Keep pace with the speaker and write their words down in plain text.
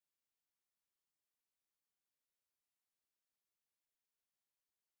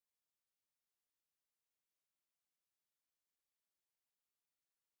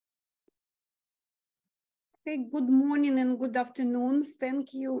Okay, good morning and good afternoon.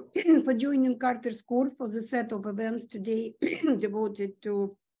 Thank you for joining Carter School for the set of events today devoted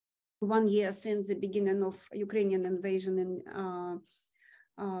to 1 year since the beginning of Ukrainian invasion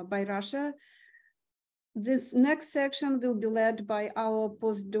by Russia. This next section will be led by our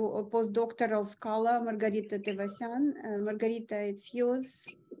postdoctoral scholar, Margarita Tadevosyan. Margarita, it's yours.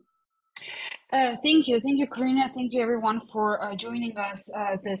 Thank you, Karina. Thank you, everyone, for joining us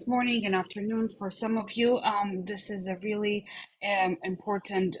this morning and afternoon. For some of you, this is a really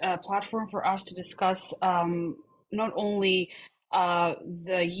important platform for us to discuss not only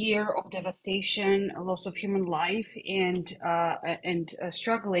the year of devastation, loss of human life, and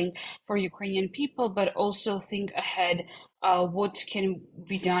struggling for Ukrainian people, but also think ahead what can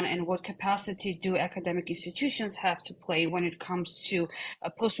be done and what capacity do academic institutions have to play when it comes to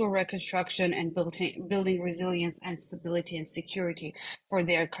post-war reconstruction and building resilience and stability and security for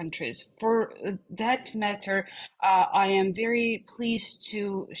their countries. For that matter, I am very pleased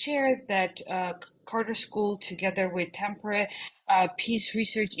to share that Carter School, together with Tampere Peace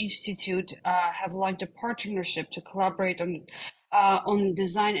Research Institute, have launched a partnership to collaborate on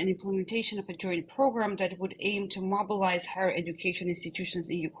design and implementation of a joint program that would aim to mobilize higher education institutions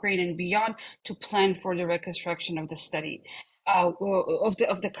in Ukraine and beyond to plan for the reconstruction of the study. Of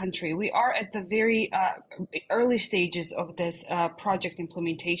the country. We are at the very early stages of this project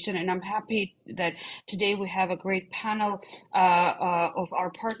implementation, and I'm happy that today we have a great panel of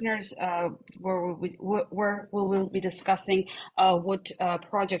our partners where we will be discussing what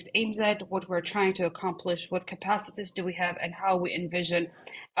project aims at, what we're trying to accomplish, what capacities do we have, and how we envision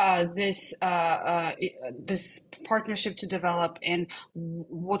this partnership to develop, and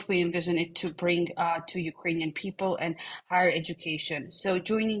what we envision it to bring to Ukrainian people and higher education. So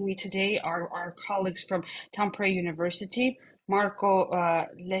joining me today are our colleagues from Tampere University, Marko,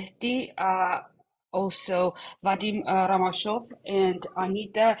 Lehti, also Vadim, Romashov, and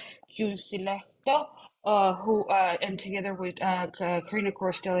Anita who and together with Karina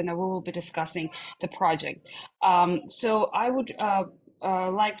Korostelina, we will be discussing the project. So I would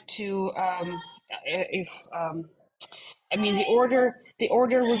like to, I mean, the order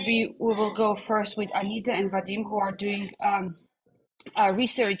would be, we will go first with Anita and Vadim, who are doing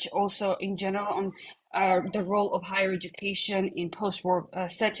research also in general on the role of higher education in post-war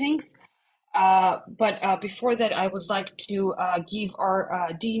settings. But before that, I would like to give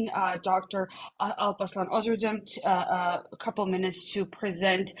our Dean, Dr. Alparslan Ozurdem, a couple minutes to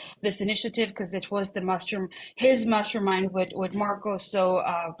present this initiative, because it was his mastermind with Marko. So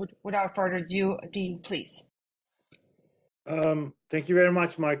without further ado, Dean, please. Thank you very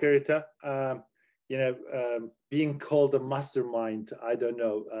much, Margarita. Being called a mastermind, I don't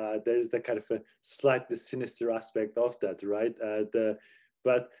know. There's the kind of a slightly sinister aspect of that, right?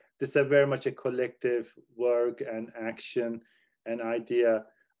 But this is very much a collective work and action and idea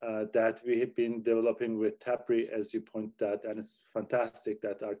that we have been developing with TAPRI, as you pointed out, and it's fantastic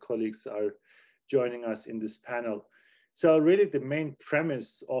that our colleagues are joining us in this panel. So really the main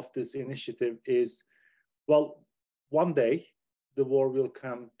premise of this initiative is, well, one day the war will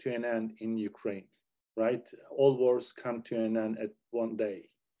come to an end in Ukraine, right? All wars come to an end at one day.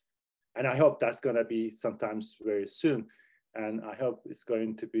 And I hope that's going to be sometimes very soon. And I hope it's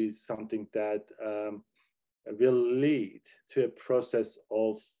going to be something that will lead to a process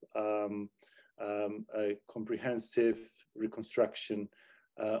of a comprehensive reconstruction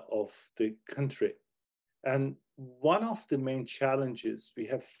of the country. And one of the main challenges we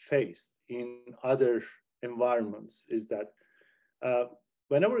have faced in other environments is that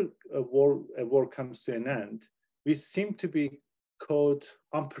whenever a war comes to an end, we seem to be caught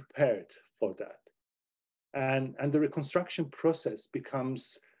unprepared for that. And the reconstruction process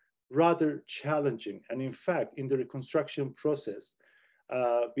becomes rather challenging. And in fact, in the reconstruction process,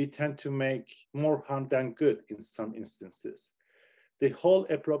 we tend to make more harm than good in some instances. The whole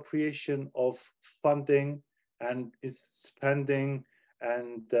appropriation of funding and its spending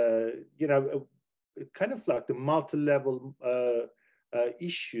and, kind of like the multi-level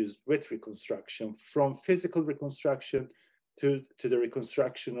issues with reconstruction, from physical reconstruction to the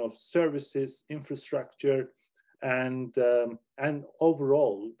reconstruction of services, infrastructure, and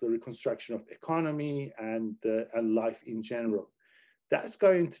overall the reconstruction of economy and life in general. That's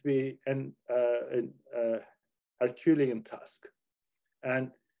going to be an Herculean task.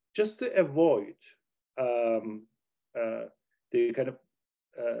 And just to avoid the kind of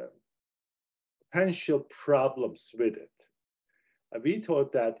potential problems with it, we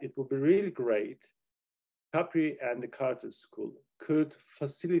thought that it would be really great TAPRI and the Carter School could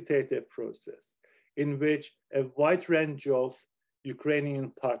facilitate a process in which a wide range of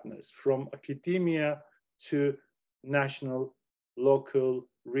Ukrainian partners, from academia to national, local,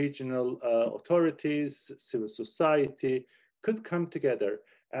 regional authorities, civil society could come together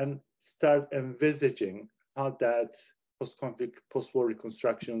and start envisaging how that post-conflict, post-war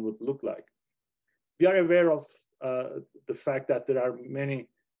reconstruction would look like. We are aware of the fact that there are many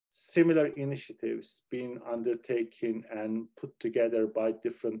similar initiatives being undertaken and put together by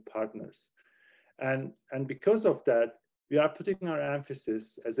different partners. And because of that, we are putting our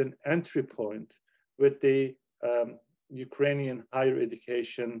emphasis as an entry point with the Ukrainian higher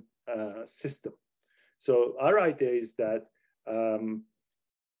education system. So our idea is that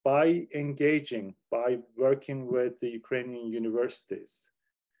by engaging, by working with the Ukrainian universities,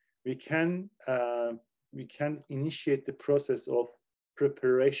 we can initiate the process of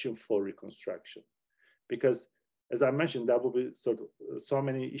preparation for reconstruction. Because as I mentioned, there will be sort of so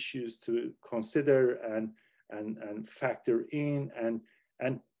many issues to consider and factor in.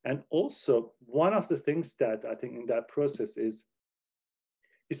 And also one of the things that I think in that process is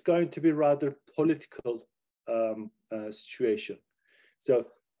going to be rather political situation. So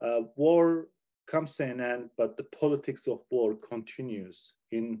war comes to an end, but the politics of war continues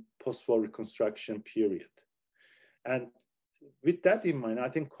in post-war reconstruction period. And with that in mind, I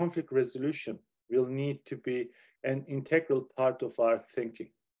think conflict resolution will need to be an integral part of our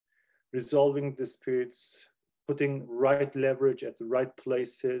thinking. Resolving disputes, putting right leverage at the right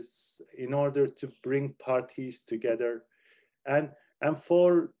places in order to bring parties together, and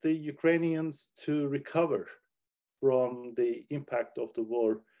for the Ukrainians to recover from the impact of the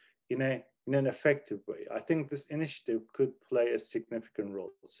war in an effective way. I think this initiative could play a significant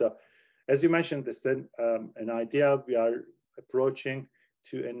role. So, as you mentioned, this is an idea we are approaching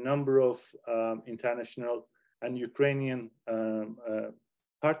to a number of international and Ukrainian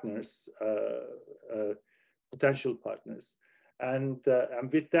partners, potential partners, and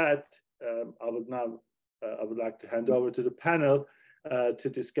with that, I would like to hand over to the panel to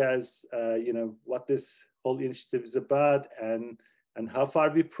discuss, what this whole initiative is about and how far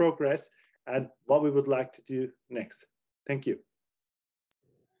we progress and what we would like to do next. Thank you.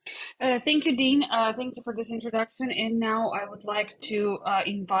 Thank you, Dean. Thank you for this introduction. And now I would like to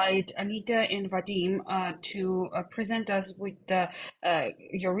invite Anita and Vadim to present us with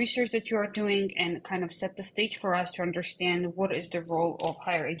your research that you are doing and kind of set the stage for us to understand what is the role of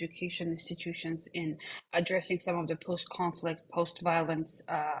higher education institutions in addressing some of the post-conflict, post-violence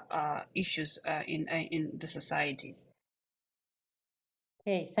issues in the societies.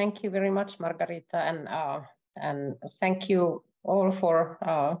 Okay, thank you very much, Margarita, and thank you all for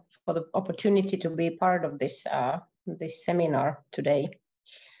the opportunity to be part of this this seminar today.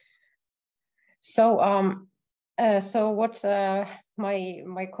 So what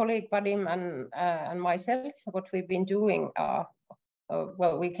my colleague Vadim and myself, what we've been doing,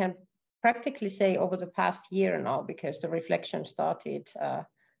 well, we can practically say over the past year now, because the reflection started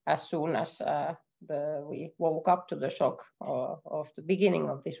as soon as we woke up to the shock of the beginning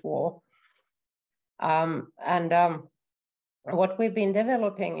of this war, what we've been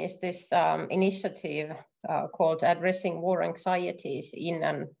developing is this initiative called Addressing War Anxieties in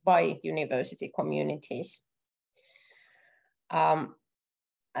and by University Communities. Okay,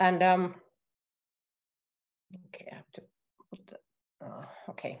 I have to put the,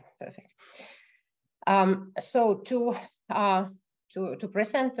 okay, perfect. So to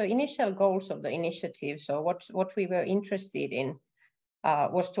present the initial goals of the initiative, so what we were interested in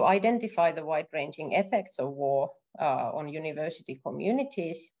was to identify the wide-ranging effects of war on university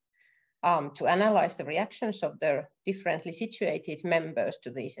communities, to analyze the reactions of their differently situated members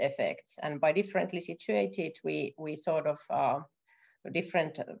to these effects. And by differently situated, we thought of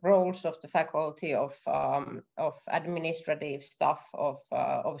different roles of the faculty, of administrative staff,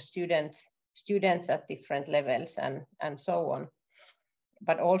 of students at different levels, and so on,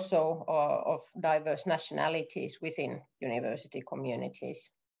 but also of diverse nationalities within university communities.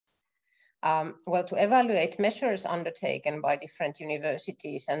 Well, to evaluate measures undertaken by different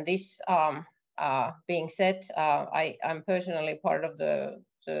universities, and this being said, I'm personally part of the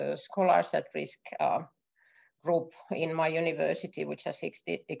Scholars at Risk group in my university, which has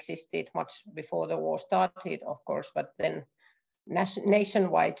existed much before the war started, of course, but then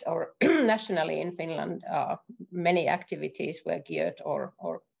nationwide or nationally in Finland, many activities were geared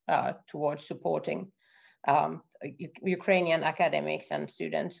or towards supporting Ukrainian academics and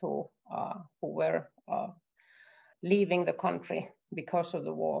students who were leaving the country because of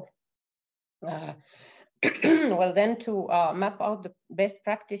the war. Well, then to map out the best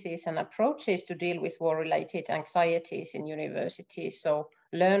practices and approaches to deal with war-related anxieties in universities, so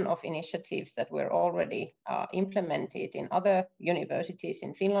learn of initiatives that were already implemented in other universities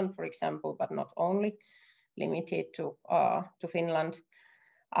in Finland, for example, but not only, limited to Finland.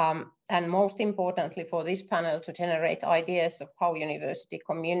 And most importantly for this panel, to generate ideas of how university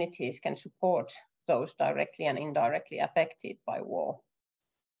communities can support those directly and indirectly affected by war.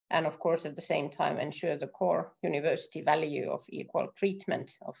 And of course, at the same time, ensure the core university value of equal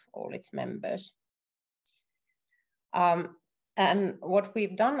treatment of all its members. And what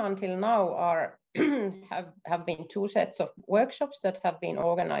we've done until now are have been 2 sets of workshops that have been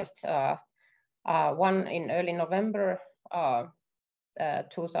organized, one in early November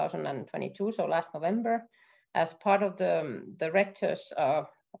 2022, so last November, as part of the Rectors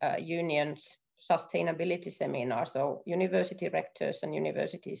Union's sustainability seminar. So university rectors and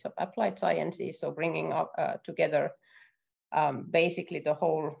universities of applied sciences, so bringing up together basically the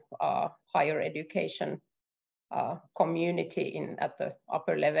whole higher education community at the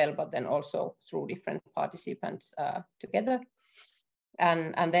upper level, but then also through different participants together.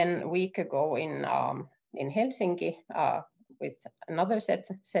 And then a week ago in Helsinki with another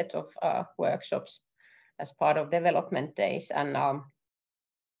set of workshops as part of development days.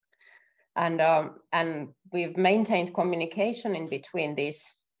 And we've maintained communication in between these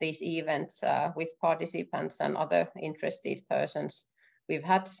events with participants and other interested persons. We've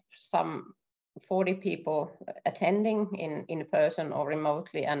had some 40 people attending in person or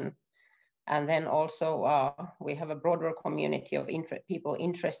remotely, and then also we have a broader community of people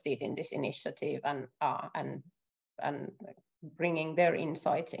interested in this initiative and bringing their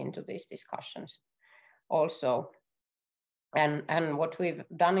insights into these discussions also. And what we've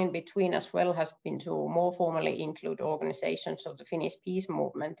done in between as well has been to more formally include organizations of the Finnish peace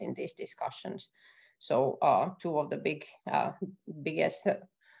movement in these discussions. So 2 of the biggest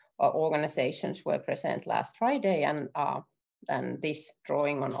organizations were present last Friday, and this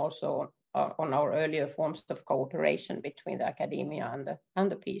drawing on also on our earlier forms of cooperation between the academia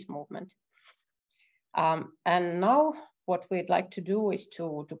and the peace movement. And now what we'd like to do is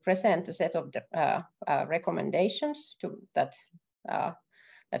to present a set of recommendations that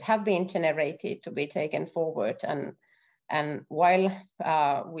have been generated to be taken forward. And while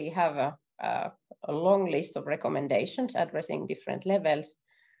we have a long list of recommendations addressing different levels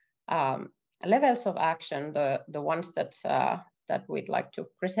of action, the ones that we'd like to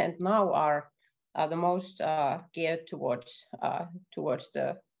present now are the most geared towards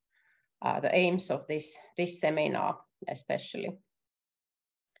the aims of this seminar, especially.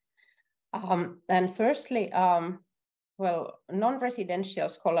 And firstly, well, non-residential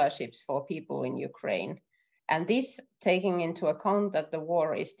scholarships for people in Ukraine, and this taking into account that the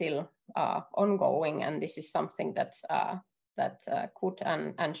war is still ongoing, and this is something that could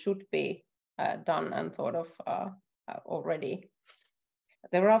and should be done and thought of already.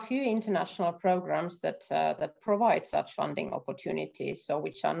 There are a few international programs that provide such funding opportunities, so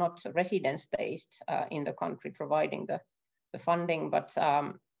which are not residence-based in the country providing the funding, but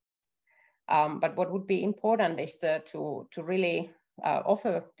what would be important is to really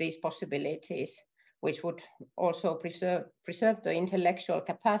offer these possibilities, which would also preserve the intellectual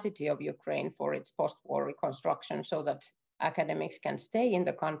capacity of Ukraine for its post-war reconstruction, so that academics can stay in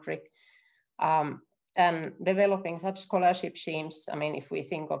the country. And developing such scholarship schemes, I mean, if we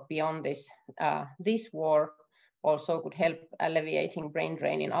think of beyond this war, also could help alleviating brain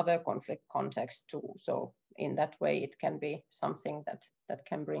drain in other conflict contexts too. So in that way, it can be something that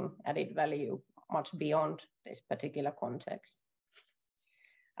can bring added value much beyond this particular context.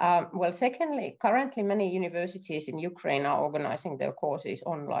 Well, secondly, currently many universities in Ukraine are organizing their courses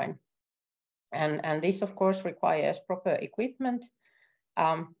online. And this, of course, requires proper equipment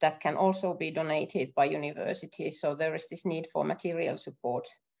that can also be donated by universities. So there is this need for material support.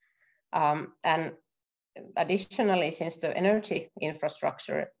 And additionally, since the energy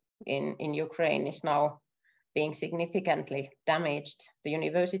infrastructure in Ukraine is now being significantly damaged, the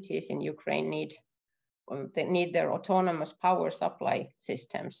universities in Ukraine need their autonomous power supply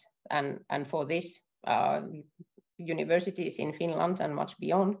systems. And for this, universities in Finland and much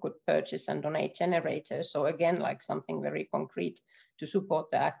beyond could purchase and donate generators. So again, like something very concrete to support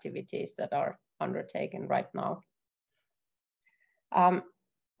the activities that are undertaken right now.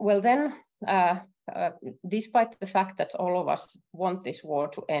 Well then, despite the fact that all of us want this war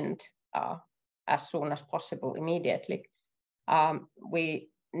to end as soon as possible immediately, we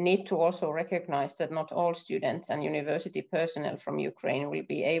need to also recognize that not all students and university personnel from Ukraine will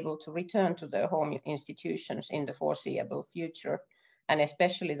be able to return to their home institutions in the foreseeable future, and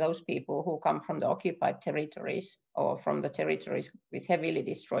especially those people who come from the occupied territories or from the territories with heavily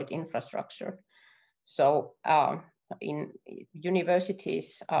destroyed infrastructure. So in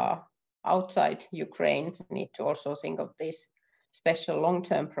universities outside Ukraine need to also think of this special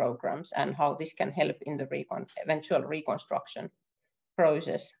long-term programs and how this can help in the eventual reconstruction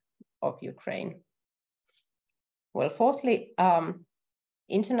process of Ukraine. Well, fourthly,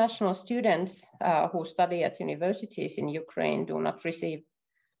 international students who study at universities in Ukraine do not receive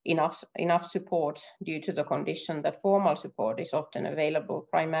enough support due to the condition that formal support is often available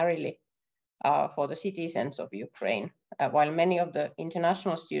primarily for the citizens of Ukraine, while many of the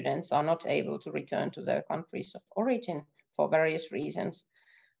international students are not able to return to their countries of origin for various reasons,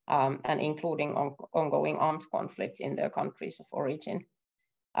 and including ongoing armed conflicts in their countries of origin.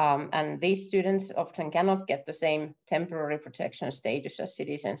 And these students often cannot get the same temporary protection status as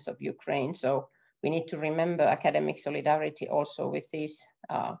citizens of Ukraine. So we need to remember academic solidarity also with these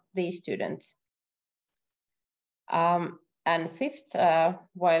students. And fifth,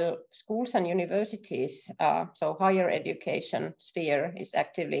 while schools and universities, so higher education sphere is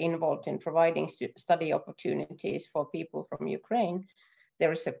actively involved in providing study opportunities for people from Ukraine,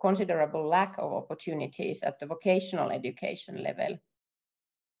 there is a considerable lack of opportunities at the vocational education level.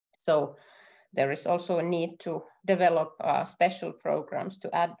 So there is also a need to develop special programs to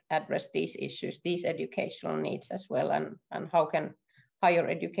address these issues, these educational needs as well, and how can higher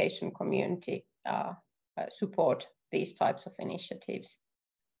education community support these types of initiatives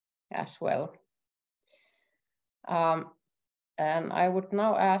as well. And I would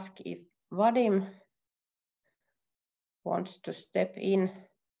now ask if Vadim wants to step in.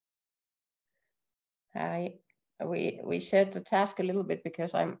 We shared the task a little bit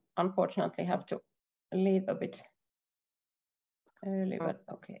because I unfortunately have to leave a bit early, but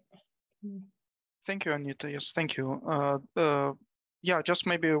okay. Thank you, Anita. Yes, thank you. Yeah, just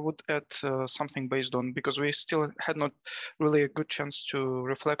maybe I would add something based on, because we still had not really a good chance to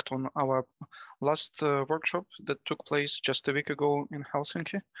reflect on our last workshop that took place just a week ago in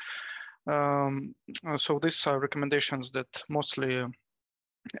Helsinki. So these are recommendations that mostly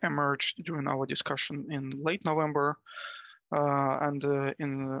emerged during our discussion in late November, and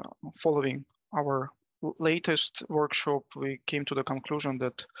in following our latest workshop, we came to the conclusion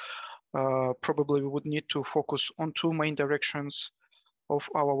that probably we would need to focus on two main directions of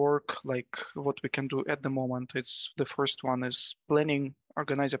our work, like what we can do at the moment. It's the first one is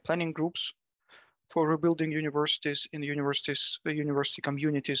organize planning groups for rebuilding universities in university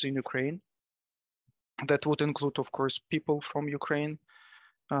communities in Ukraine. That would include, of course, people from Ukraine,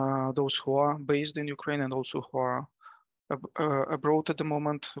 those who are based in Ukraine and also who are abroad at the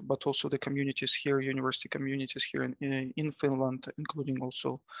moment, but also the communities here, university communities here in Finland, including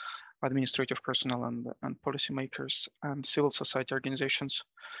also administrative personnel and policymakers and civil society organizations.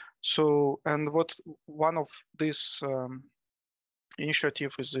 So, and what one of these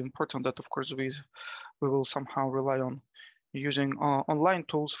initiative is important that, of course, we will somehow rely on using online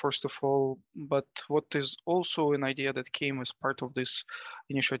tools, first of all, but what is also an idea that came as part of this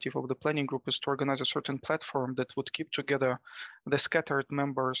initiative of the planning group is to organize a certain platform that would keep together the scattered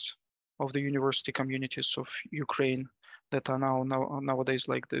members of the university communities of Ukraine that are nowadays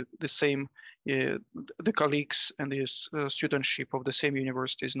like the same, the colleagues and the studentship of the same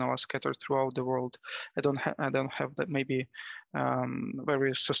universities now are scattered throughout the world. I don't have that maybe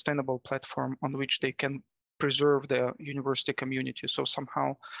very sustainable platform on which they can preserve their university community. So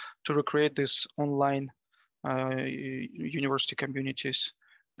somehow to recreate this online university communities,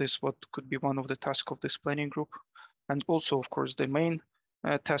 this what could be one of the tasks of this planning group. And also, of course, the main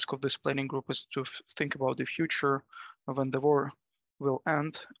task of this planning group is to think about the future of when the war will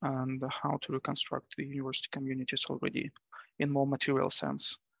end and how to reconstruct the university communities already in more material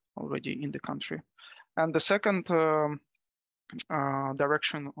sense already in the country. And the second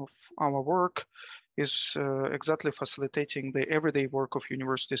direction of our work is exactly facilitating the everyday work of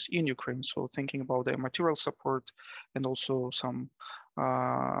universities in Ukraine. So thinking about their material support and also some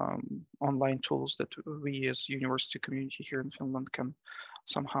online tools that we as university community here in Finland can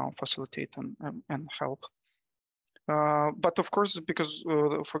somehow facilitate and help. But of course, because,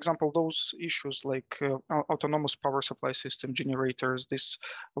 for example, those issues like autonomous power supply system generators, this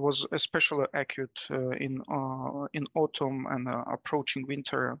was especially acute in autumn and approaching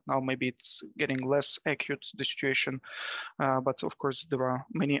winter. Now maybe it's getting less acute, the situation, but of course there are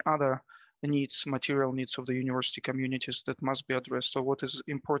many other needs, material needs of the university communities that must be addressed. So what is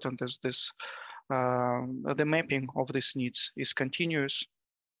important is this, the mapping of these needs is continuous,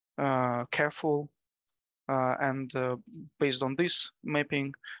 careful, and based on this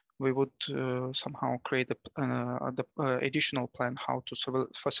mapping, we would somehow create the additional plan how to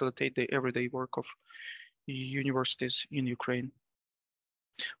facilitate the everyday work of universities in Ukraine.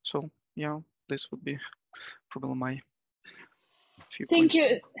 So yeah, this would be probably my few Thank points.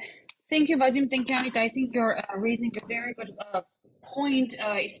 you. Thank you, Vadim. Thank you, Anita. I think you're raising a very good point,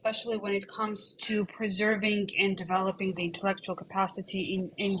 especially when it comes to preserving and developing the intellectual capacity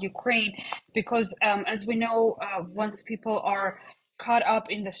in Ukraine, because as we know, once people are caught up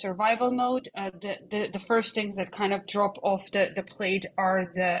in the survival mode, the first things that kind of drop off the plate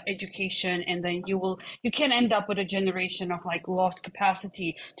are the education, and then you can end up with a generation of like lost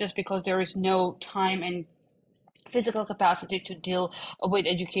capacity just because there is no time and physical capacity to deal with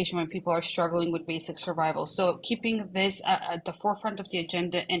education when people are struggling with basic survival. So keeping this at the forefront of the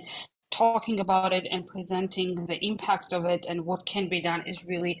agenda and talking about it and presenting the impact of it and what can be done is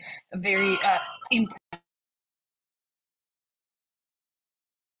really very important.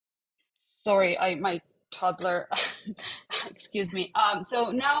 Sorry, my toddler. Excuse me.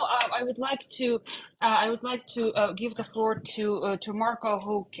 So now I would like to give the floor to Marko,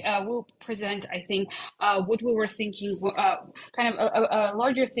 who will present, I think, what we were thinking, kind of a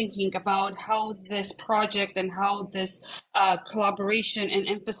larger thinking about how this project and how this collaboration and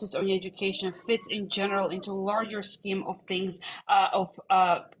emphasis on education fits in general into a larger scheme of things of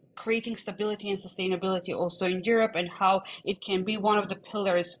creating stability and sustainability also in Europe, and how it can be one of the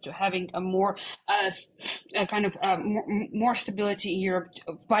pillars to having a more more stability in Europe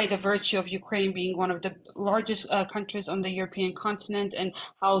by the virtue of Ukraine being one of the largest countries on the European continent, and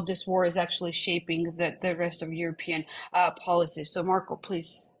how this war is actually shaping the rest of European policies. So Marko,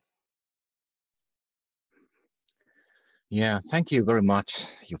 please. Yeah, thank you very much.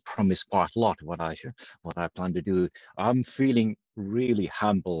 You promised quite a lot what I plan to do. I'm feeling really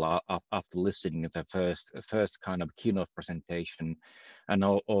humble after listening to the first kind of keynote presentation, and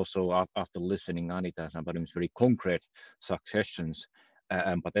also after listening Anita's and Vadim's very concrete suggestions.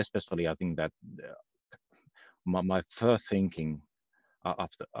 But especially, I think that my first thinking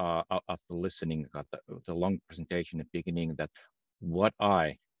after listening at the long presentation at the beginning, that what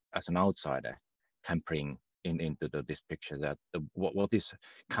I, as an outsider, can bring into this picture, that what is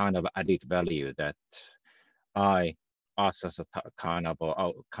kind of added value that I, us as a kind of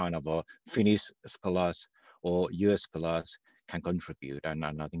a Finnish scholars or US scholars can contribute, and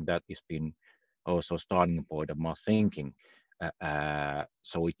I think that has been also starting point of my thinking.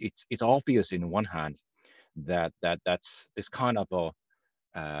 So it's obvious in one hand that's this kind of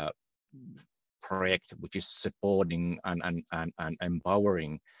a project which is supporting and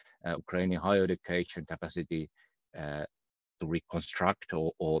empowering Ukrainian higher education capacity to reconstruct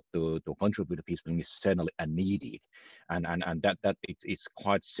or to contribute to peace building is certainly needed, and that it's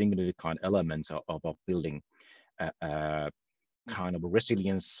quite significant elements of building kind of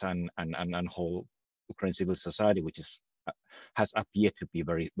resilience and whole Ukrainian civil society, which is has appeared to be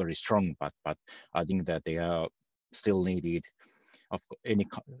very, very strong, but I think that they are still needed of any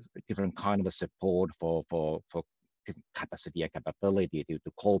different kind of support for capacity and capability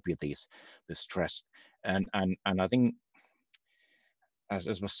to cope with the stress, and I think,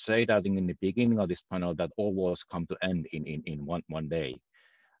 as was said, I think in the beginning of this panel, that all wars come to end in one day,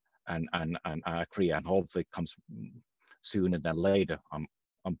 and I agree, and hopefully it comes sooner than later. I'm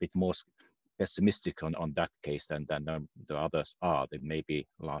a bit more pessimistic on that case than the others are. They maybe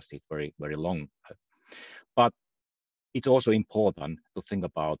lasted very, very long, but it's also important to think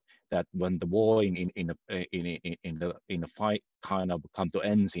about that when the war in the fight kind of come to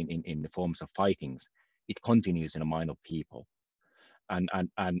ends in the forms of fightings, it continues in the mind of people, and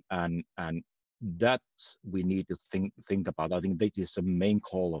that we need to think about. I think this is the main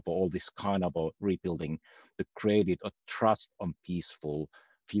call of all this kind of rebuilding, to create a trust on peaceful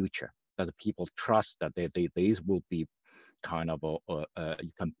future, that the people trust that these will be kind of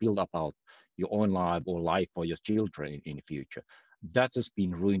you can build about your own life or life for your children in the future. That has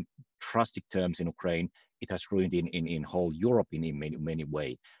been ruined, drastic terms in Ukraine. It has ruined in whole Europe in many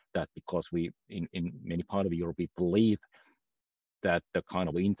ways. That because we in many parts of Europe we believe that the kind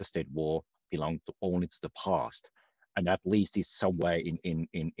of interstate war belonged only to the past, and at least it's somewhere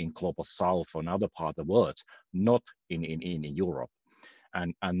in global south or another part of the world, not in Europe.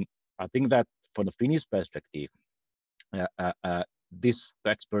 And I think that from the Finnish perspective, this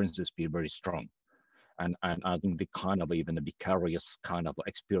experience has been very strong, and I think the kind of even the vicarious kind of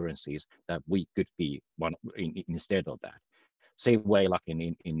experiences that we could be one instead of that. Same way, like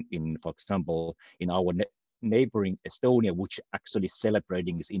in for example, in our neighboring Estonia, which actually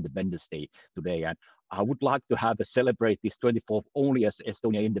celebrating its Independence Day today, and I would like to have celebrate this 24th only as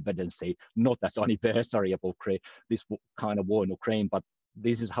Estonia Independence Day, not as anniversary of this kind of war in Ukraine, but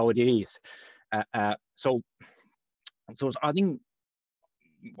this is how it is. So I think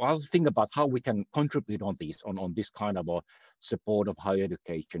I'll think about how we can contribute on this kind of a support of higher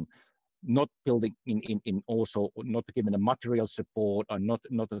education, not building in also not giving a material support, or not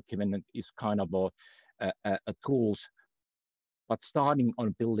giving is kind of a tools, but starting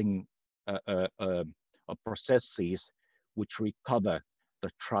on building processes which recover the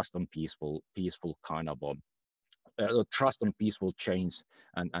trust on peaceful kind of trust on peaceful change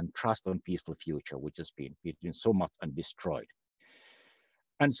and trust on peaceful future, which has been so much and destroyed.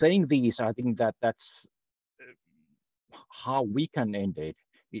 And saying these, I think that's how we can end it.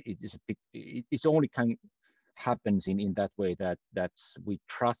 It's only can happens in that way that's we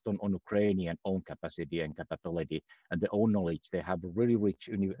trust on Ukrainian own capacity and capability and their own knowledge. They have really rich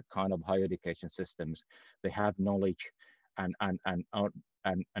kind of higher education systems. They have knowledge, and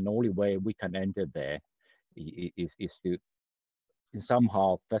only way we can enter there is to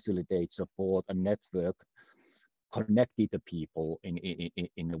somehow facilitate, support, and network connected to people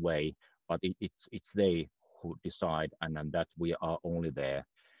in a way, but it's they who decide, and that we are only there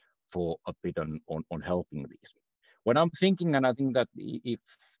for a bit on helping these. When I'm thinking, and I think that if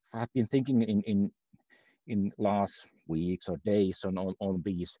I've been thinking in last weeks or days on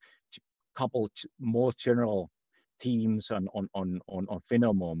these couple more general themes on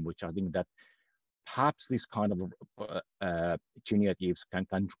phenomenon, which I think that perhaps this kind of initiatives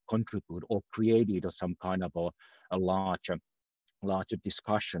can contribute or create some kind of a larger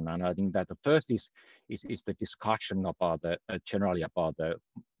discussion. And I think that the first is the discussion about generally about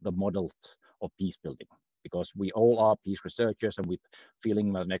the models of peace building, because we all are peace researchers and we're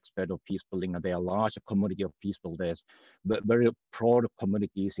feeling an expert of peace building, and there are a large community of peace builders, but very broad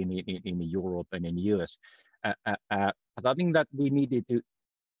communities in Europe and in US. But I think that we needed to,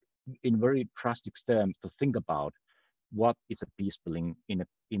 in very drastic terms, to think about what is a peace building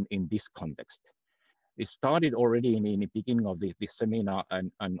in this context. It started already in the beginning of this seminar,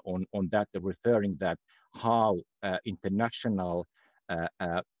 and on that, referring that how international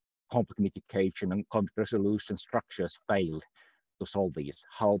conflict mitigation and conflict resolution structures failed to solve these,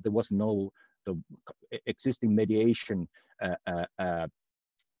 how there was no the existing mediation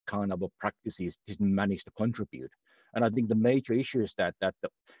kind of practices didn't manage to contribute. And I think the major issue is that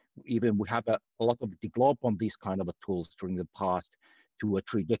even we have a lot of development on these kind of tools during the past 2 or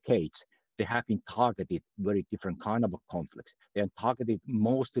 3 decades. They have been targeted very different kind of conflicts. They are targeted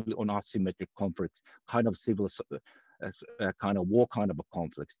mostly on asymmetric conflicts, kind of civil, kind of war kind of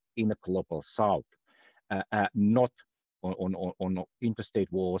conflicts in the global south, not on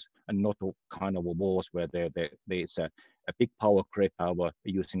interstate wars, and not kind of wars where there's a big power, great power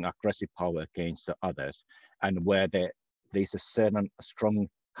using aggressive power against others, and where there's a certain strong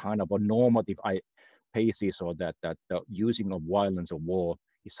kind of a normative basis, or that the using of violence or war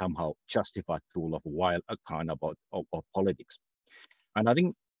is somehow justified tool of kind of politics. And I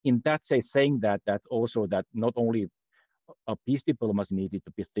think in that sense, saying that also that not only a peace diplomacy needed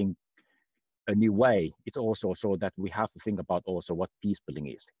to be think a new way, it's also so that we have to think about also what peace building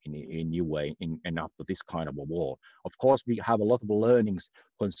is in a new way and after this kind of a war. Of course, we have a lot of learnings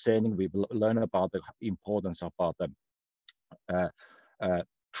concerning, we've learned about the importance about the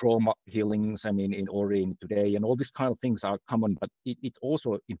trauma healings, and in Orient today, and all these kind of things are common, but it's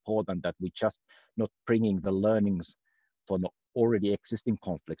also important that we just not bringing the learnings from the already existing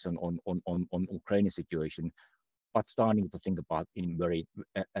conflicts on Ukrainian situation, but starting to think about in very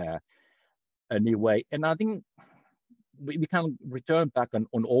a new way. And I think we can return back on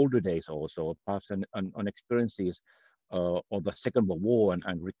older days also, perhaps on experiences of the Second World War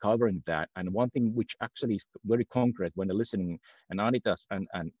and recovering that. And one thing which actually is very concrete when listening and Anita's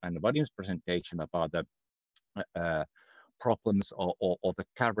and Vadim's presentation about the problems of the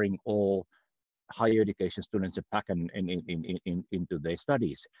carrying all higher education students back into their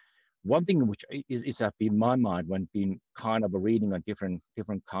studies. One thing which is in my mind when being kind of reading on different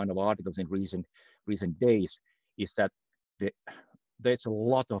kind of articles in recent days is that there's a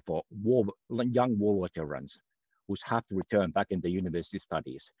lot of young war veterans who have to return back into university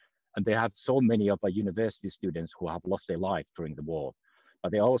studies. And they have so many of our university students who have lost their life during the war.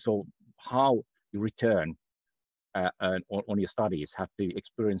 But they also, how you return on your studies, have the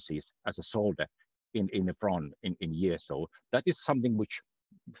experiences as a soldier in the front in years. So that is something which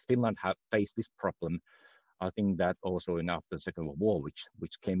Finland have faced this problem. I think that also after the Second World War,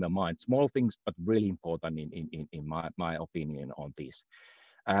 which came to mind. Small things, but really important in my opinion on this.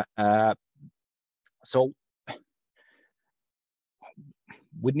 So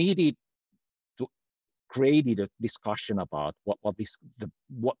we needed to create a discussion about what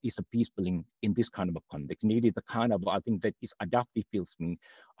is a peace building in this kind of a context. Needed the kind of, I think that is adaptive peace building.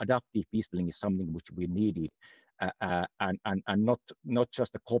 Adaptive peace building is something which we needed. And not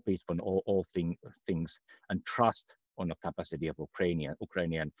just a copy from all things, and trust on the capacity of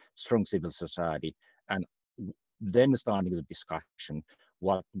Ukrainian strong civil society, and then starting the discussion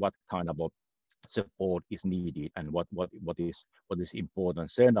what kind of support is needed and what is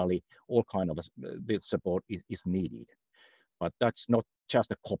important. Certainly, all kind of this support is needed, but that's not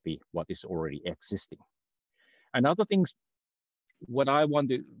just a copy what is already existing. And other things, what I want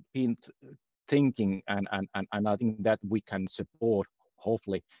to be thinking, and I think that we can support,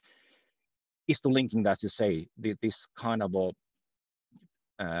 hopefully, is to linking, as you say, this kind of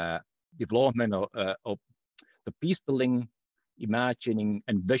development of the peace building, imagining,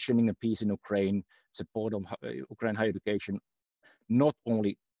 envisioning a peace in Ukraine, support of Ukraine higher education, not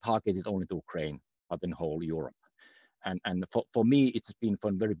only targeted only to Ukraine, but in whole Europe. And for me, it's been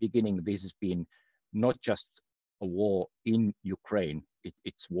from the very beginning, this has been not just a war in Ukraine,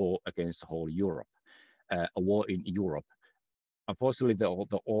 it's war against the whole Europe, a war in Europe. Unfortunately,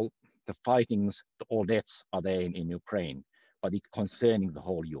 the fightings, all deaths are there in Ukraine, but it's concerning the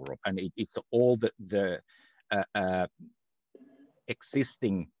whole Europe, and it's all the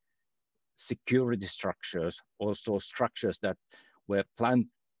existing security structures, also structures that were planned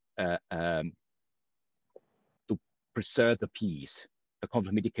to preserve the peace, the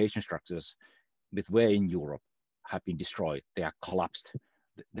conflict mitigation structures with where in Europe have been destroyed. They are collapsed.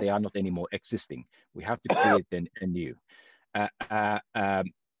 They are not anymore existing. We have to create a new.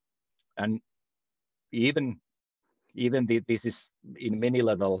 And even this is in many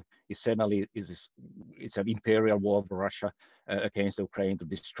levels, certainly it's an imperial war of Russia against Ukraine to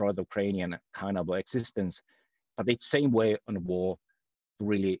destroy the Ukrainian kind of existence. But it's the same way on war to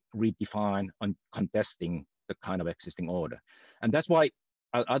really redefine and contesting the kind of existing order. And that's why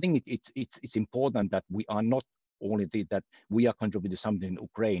I think it's important that we are not only that we are contributing something in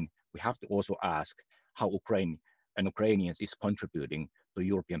Ukraine, we have to also ask how Ukraine and Ukrainians is contributing to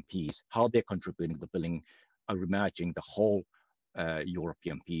European peace, how they're contributing to building and reimagining the whole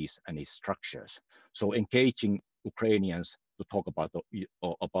European peace and its structures. So engaging Ukrainians to talk about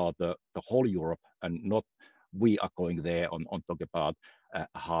the whole Europe, and not we are going there on talk about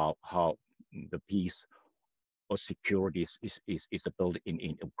how the peace or security is built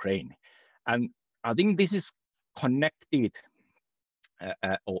in Ukraine. And I think this is connected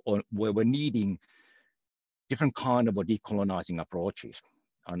or where we're needing different kind of decolonizing approaches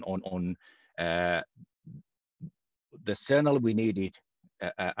on the certainly we needed,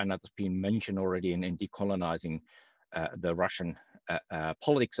 and that's been mentioned already in decolonizing the Russian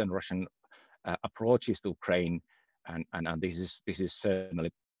politics and Russian approaches to Ukraine, and this is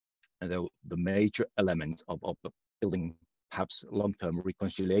certainly the major element of building perhaps long-term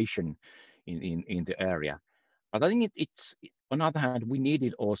reconciliation in the area. But I think it's on the other hand, we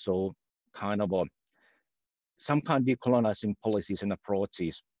needed also kind of some kind of decolonizing policies and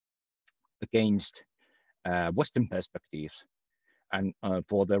approaches against Western perspectives, and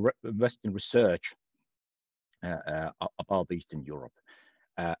for the Western research about Eastern Europe.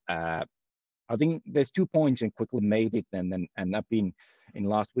 I think there's 2 points and quickly made it, and I've been in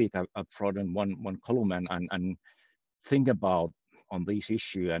last week I've brought in one column and think about on this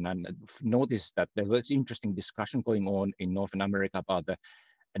issue, and noticed that there was interesting discussion going on in Northern America about the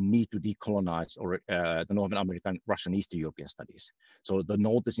need to decolonize or the Northern American Russian Eastern European studies. So the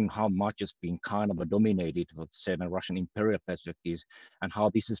noticing how much has been kind of dominated with certain Russian imperial perspectives, and how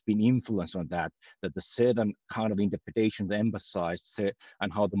this has been influenced on that the certain kind of interpretations emphasized,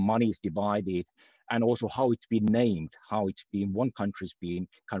 and how the money is divided, and also how it's been named, how it's been one country's been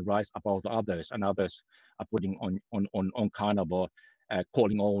can rise above the others, and others are putting on kind of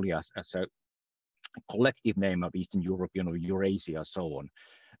calling only as a collective name of Eastern Europe, Eurasia, so on.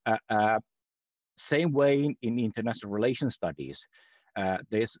 Same way in international relations studies,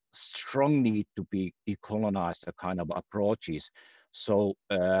 there's strong need to be decolonized kind of approaches. So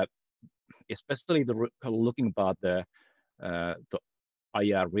especially looking about the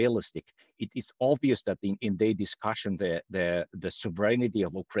IR realistic, it is obvious that in their discussion, the sovereignty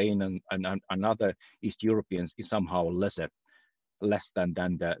of Ukraine and other East Europeans is somehow less than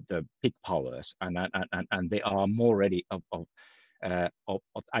the big powers, and they are more ready of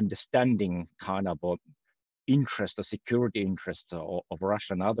understanding kind of interest or security interests of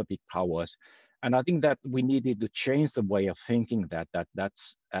Russia and other big powers. And I think that we needed to change the way of thinking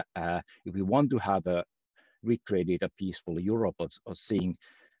that's if we want to have recreated a peaceful Europe of seeing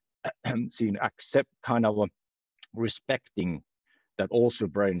accept kind of respecting that all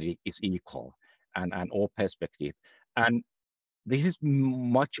sovereignty is equal and all perspective. And this is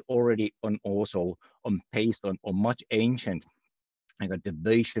much already based on much ancient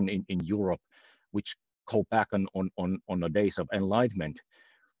division in Europe, which go back on the days of Enlightenment,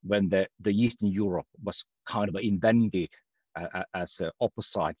 when the Eastern Europe was kind of invented as an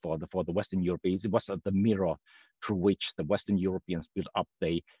opposite for the Western Europeans. It was the mirror through which the Western Europeans built up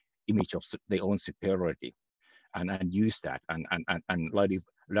their image of their own superiority, and use that. And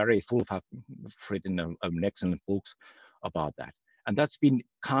Larry Fulf have written an excellent books about that. And that's been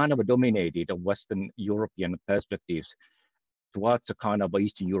kind of dominated of Western European perspectives towards the kind of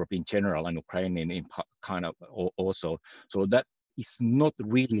Eastern Europe in general and Ukrainian in kind of also. So that is not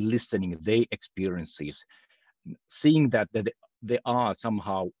really listening their experiences, seeing that they are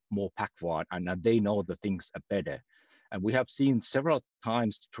somehow more backward and that they know the things are better. And we have seen several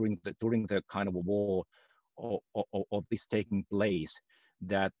times during the kind of a war of this taking place,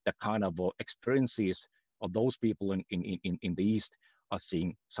 that the kind of experiences of those people in the East are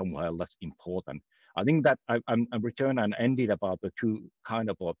seen somewhere less important. I think that I'm returned and ended about the two kind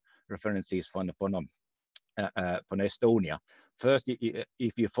of references from Estonia. First,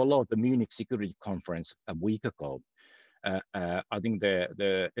 if you follow the Munich Security Conference a week ago, I think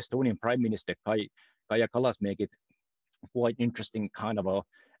the Estonian Prime Minister Kaja Kallas made it quite interesting kind of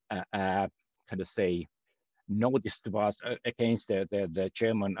notice to us against the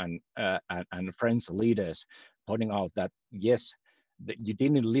German and French leaders, pointing out that yes, you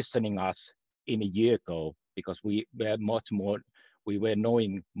didn't listening us in a year ago because we were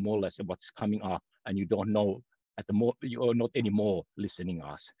knowing more or less what's coming up, and you don't know you're not anymore listening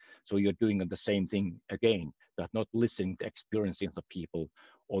us. So you're doing the same thing again, that not listening to experiences of people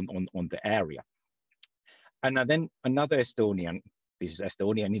on the area. And then another Estonian, this is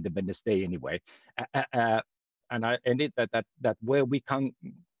Estonian Independence Day anyway, and I ended that where we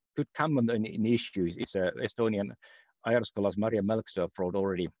could come on in issues is Estonian Ayarskolas Maria Melksov wrote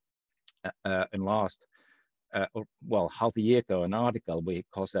already in last, half a year ago, an article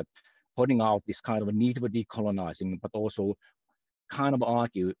because that pointing out this kind of a need for decolonizing, but also kind of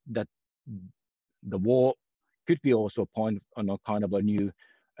argue that the war could be also a point on a kind of a new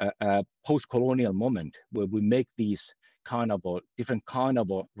post-colonial moment where we make these kind of different kind of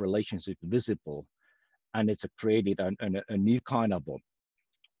relationships visible, and it's created a new kind of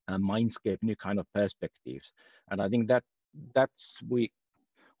a mindscape, new kind of perspectives. And I think that's we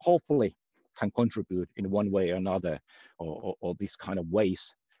hopefully can contribute in one way or another, or these kind of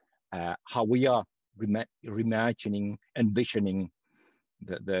ways, how we are reimagining, envisioning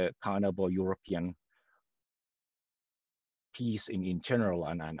the kind of European peace in general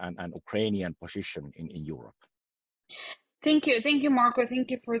and Ukrainian position in Europe. Thank you, Marko. Thank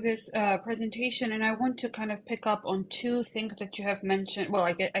you for this presentation. And I want to kind of pick up on two things that you have mentioned. Well,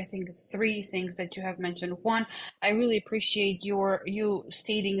 I think three things that you have mentioned. One, I really appreciate you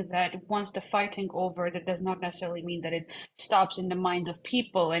stating that once the fighting over, that does not necessarily mean that it stops in the minds of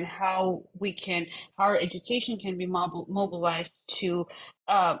people, and how our education can be mobilized to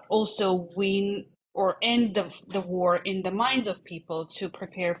also win or end the war in the minds of people to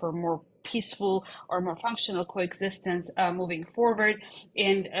prepare for more peaceful or more functional coexistence moving forward.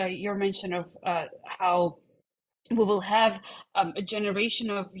 And your mention of how we will have a generation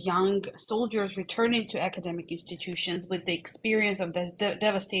of young soldiers returning to academic institutions with the experience of the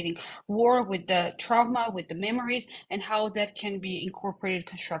devastating war, with the trauma, with the memories, and how that can be incorporated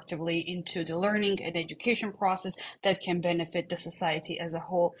constructively into the learning and education process that can benefit the society as a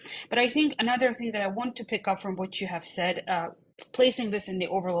whole. But I think another thing that I want to pick up from what you have said, placing this in the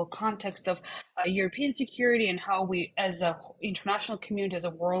overall context of European security and how we as a international community, as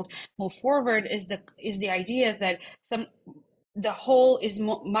a world, move forward, is the idea that the whole is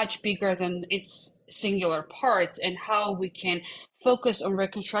much bigger than its singular parts, and how we can focus on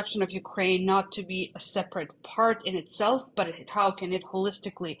reconstruction of Ukraine not to be a separate part in itself, but how can it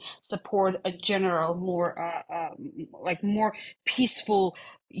holistically support a general, more more peaceful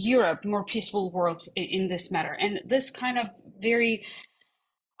Europe, more peaceful world in this matter. And this kind of very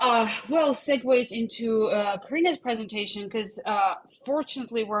segues into Karina's presentation, because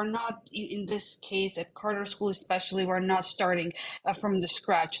fortunately we're not, in this case at Carter School especially, we're not starting from the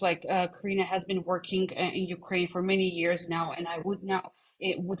scratch. Like Karina has been working in Ukraine for many years now, and I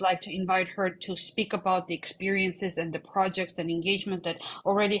would like to invite her to speak about the experiences and the projects and engagement that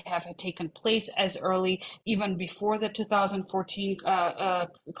already have taken place as early, even before the 2014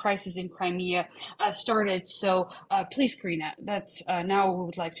 crisis in Crimea started. So please, Karina, that's now we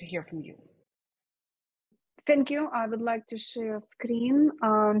would like to hear from you. Thank you. I would like to share screen.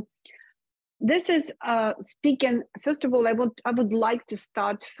 This is speaking, first of all, I would like to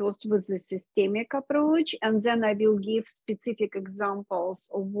start first with the systemic approach, and then I will give specific examples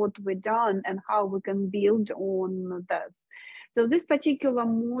of what we've done and how we can build on this. So this particular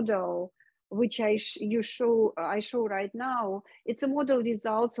model, which I show right now, it's a model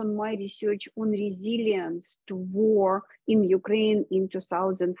results on my research on resilience to war in Ukraine in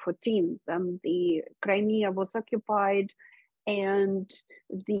 2014. The Crimea was occupied, and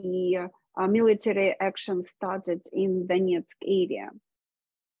the military action started in Donetsk area.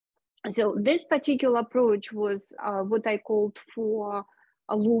 So this particular approach was what I called for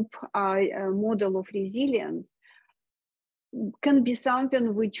a loop model of resilience, can be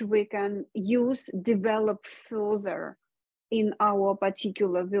something which we can use, develop further in our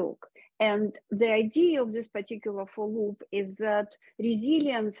particular work. And the idea of this particular for loop is that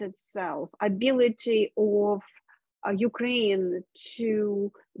resilience itself, ability of Ukraine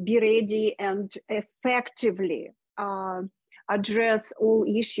to be ready and effectively address all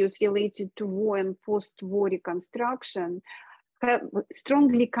issues related to war and post-war reconstruction,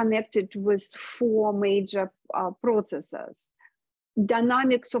 strongly connected with four major processes.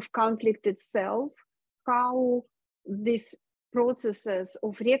 Dynamics of conflict itself, how these processes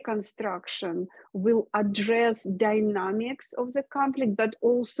of reconstruction will address dynamics of the conflict, but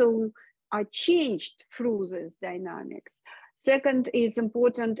also are changed through these dynamics. Second is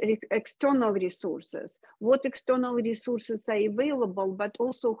important external resources. What external resources are available, but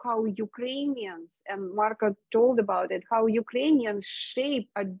also how Ukrainians, and Marko told about it, how Ukrainians shape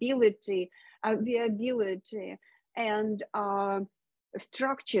ability, availability, and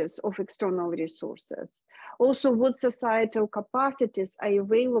structures of external resources. Also, what societal capacities are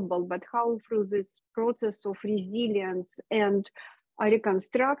available, but how through this process of resilience and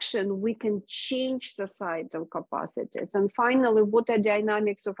reconstruction, we can change societal capacities. And finally, what are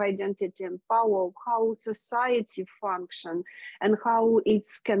dynamics of identity and power, how society function, and how it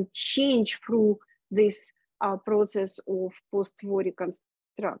can change through this process of post-war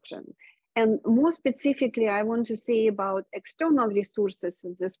reconstruction. And more specifically, I want to say about external resources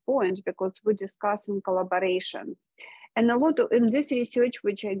at this point, because we're discussing collaboration. And a lot of, in this research,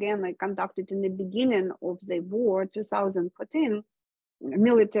 which again, I conducted in the beginning of the war, 2014,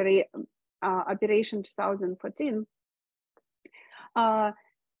 military operation 2014, a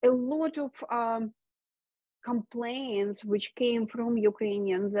lot of complaints which came from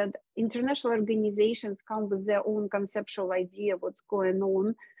Ukrainians that international organizations come with their own conceptual idea of what's going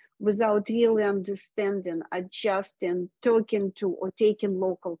on without really understanding, adjusting, talking to, or taking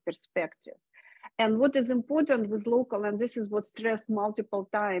local perspective. And what is important with local, and this is what stressed multiple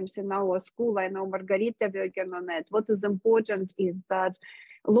times in our school, I know Margarita working on it, what is important is that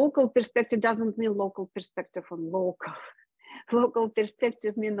local perspective doesn't mean local perspective on local. Local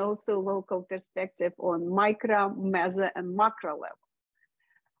perspective means also local perspective on micro, meso, and macro level.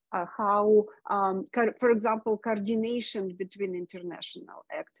 How, for example, coordination between international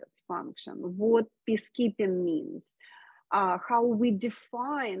actors function, what peacekeeping means, how we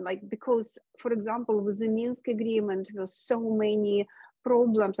define, like, because, for example, with the Minsk agreement, there were so many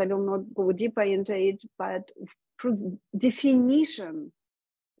problems, I will not go deeper into it, but definition,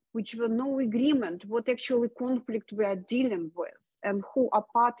 which were no agreement, what actually conflict we are dealing with, and who are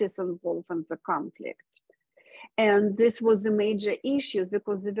parties involved in the conflict. And this was the major issue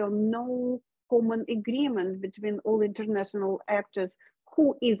because there were no common agreement between all international actors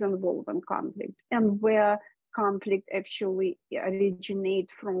who is involved in conflict and where conflict actually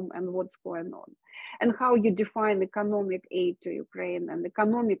originate from and what's going on, and how you define economic aid to Ukraine and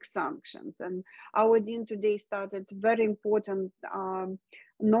economic sanctions. And our dean today started very important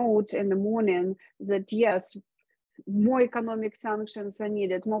note in the morning that yes, more economic sanctions are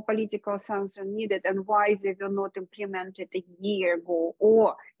needed, more political sanctions needed, and why they were not implemented a year ago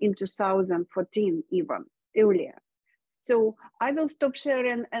or in 2014 even earlier. So I will stop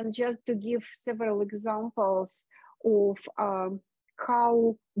sharing and just to give several examples of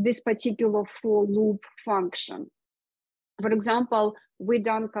how this particular for loop function. For example, we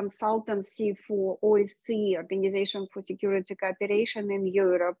done consultancy for OSCE, Organization for Security Cooperation in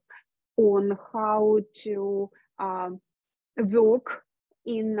Europe, on how to work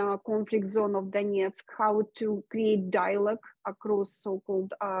in a conflict zone of Donetsk, how to create dialogue across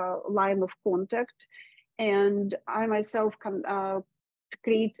so-called line of contact. And I myself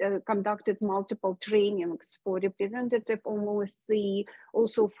conducted multiple trainings for representative of OSCE,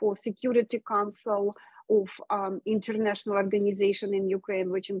 also for Security Council of international organization in Ukraine,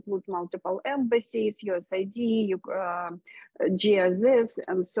 which include multiple embassies, USAID, GSS,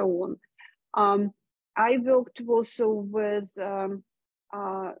 and so on. I worked also with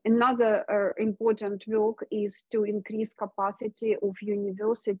another important work is to increase capacity of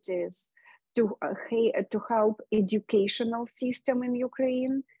universities to help educational system in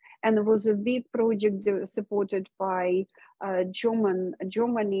Ukraine. And it was a big project supported by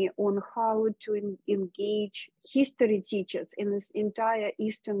Germany on how to engage history teachers in this entire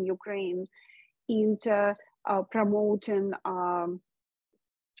Eastern Ukraine into promoting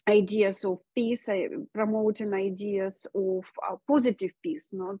ideas of peace, promoting ideas of positive peace,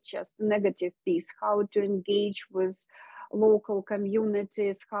 not just negative peace, how to engage with local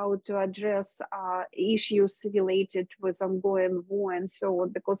communities, how to address issues related with ongoing war and so on,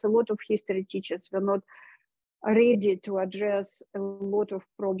 because a lot of history teachers were not ready to address a lot of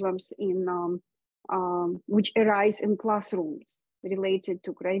problems in which arise in classrooms related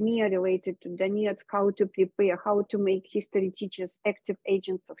to Crimea, related to Donetsk, how to prepare, how to make history teachers active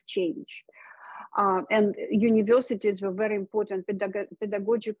agents of change. And universities were very important,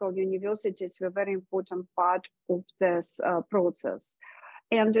 pedagogical universities were very important part of this process.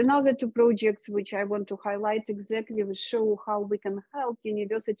 And another two projects which I want to highlight exactly will show how we can help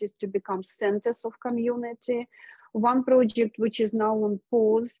universities to become centers of community. One project which is now on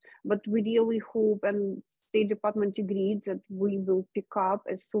pause, but we really hope, and State Department agreed that we will pick up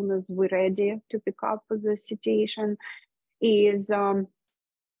as soon as we're ready to pick up with the situation, is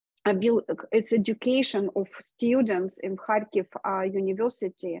it's education of students in Kharkiv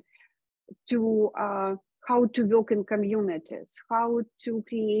University to how to work in communities, how to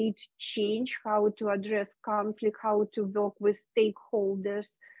create change, how to address conflict, how to work with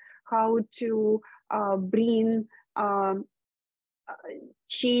stakeholders, how to bring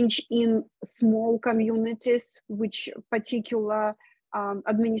change in small communities, which particular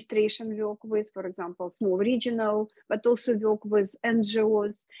administration work with, for example, small regional, but also work with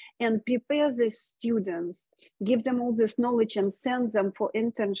NGOs, and prepare the students, give them all this knowledge and send them for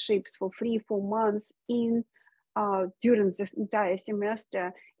internships for 3-4 months in during this entire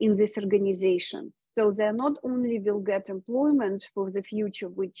semester in these organizations. So they not only will get employment for the future,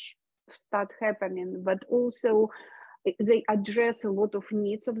 which start happening, but also they address a lot of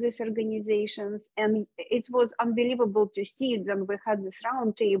needs of these organizations. And it was unbelievable to see that we had this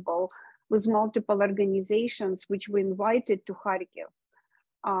roundtable with multiple organizations which we invited to Kharkiv,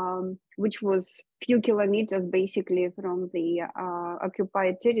 which was few kilometers basically from the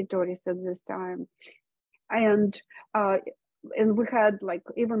occupied territories at this time. And we had like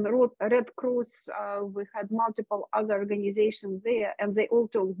even Red Cross, we had multiple other organizations there, and they all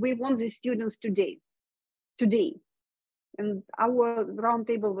told, we want the students today. And our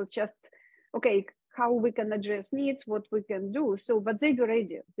roundtable was just, okay, how we can address needs, what we can do. So, but they were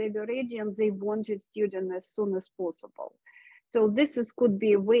ready and they wanted students as soon as possible. So this could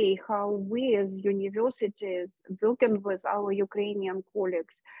be a way how we as universities, working with our Ukrainian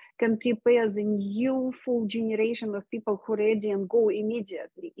colleagues, can prepare the new full generation of people who are ready and go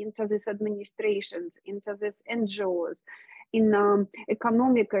immediately into these administrations, into these NGOs, in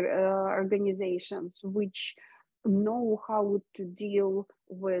economic organizations, which know how to deal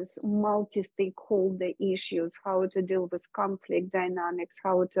with multi-stakeholder issues, how to deal with conflict dynamics,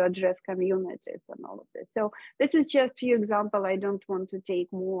 how to address communities and all of this. So this is just a few examples. I don't want to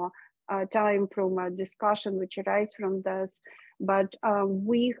take more time from a discussion which arises from this, but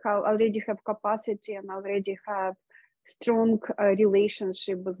we already have capacity and already have strong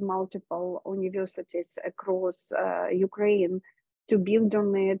relationship with multiple universities across Ukraine to build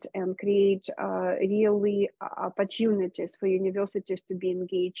on it and create really opportunities for universities to be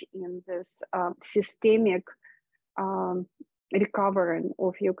engaged in this systemic recovery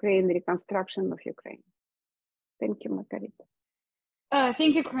of Ukraine, reconstruction of Ukraine. Thank you, Margarita.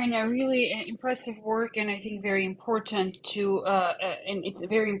 Thank you, Karina. Really impressive work, and I think very important to, and it's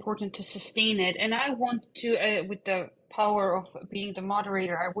very important to sustain it. And I want to, with the power of being the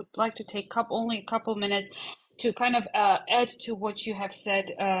moderator, I would like to take only a couple minutes to kind of add to what you have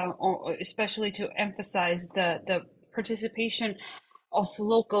said, or especially to emphasize the participation of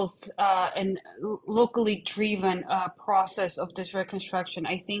locals and locally driven process of this reconstruction.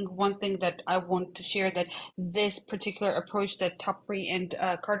 I think one thing that I want to share, that this particular approach that TAPRI and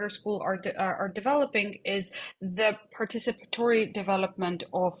Carter School are developing, is the participatory development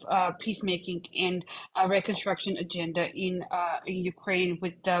of peacemaking and reconstruction agenda in Ukraine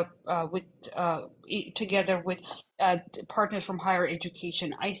together with partners from higher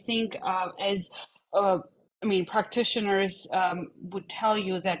education. I think practitioners would tell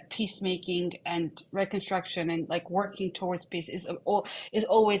you that peacemaking and reconstruction and like working towards peace is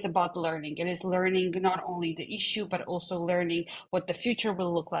always about learning. It is learning not only the issue, but also learning what the future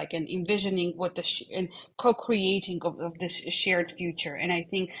will look like and envisioning what and co-creating of this shared future. And I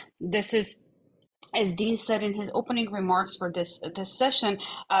think this is, as Dean said in his opening remarks for this session,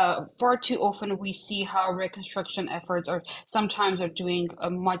 far too often we see how reconstruction efforts sometimes are doing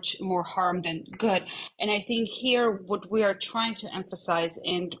much more harm than good. And I think here what we are trying to emphasize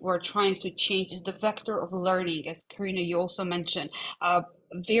and we're trying to change is the vector of learning, as Karina, you also mentioned.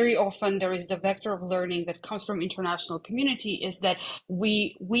 very often there is the vector of learning that comes from international community is that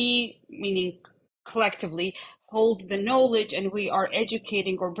we meaning collectively hold the knowledge, and we are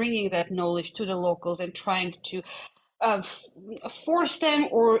educating or bringing that knowledge to the locals and trying to force them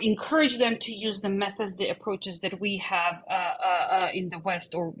or encourage them to use the methods, the approaches that we have in the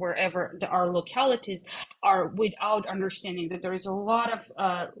West or wherever our localities are, without understanding that there is a lot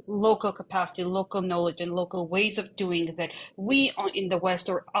of local capacity, local knowledge, and local ways of doing that we in the West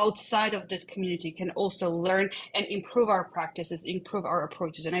or outside of this community can also learn and improve our practices, improve our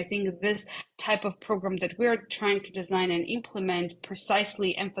approaches. And I think this type of program that we're trying to design and implement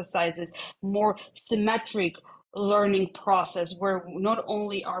precisely emphasizes more symmetric learning process, where not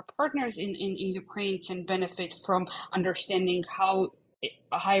only our partners in Ukraine can benefit from understanding how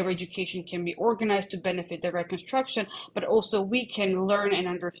higher education can be organized to benefit the reconstruction, but also we can learn and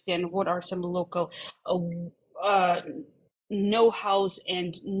understand what are some local know-hows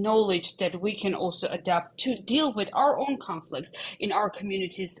and knowledge that we can also adapt to deal with our own conflicts in our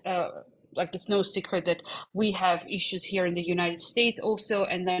communities. Like, it's no secret that we have issues here in the United States also,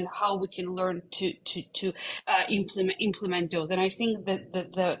 and then how we can learn to implement those. And I think that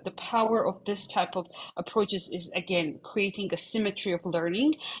the power of this type of approaches is, again, creating a symmetry of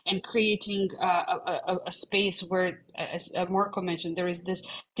learning and creating a space where, as Marko mentioned, there is this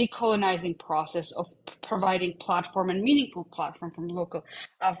decolonizing process of providing platform and meaningful platform from local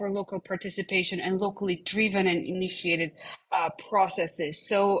for local participation and locally driven and initiated processes.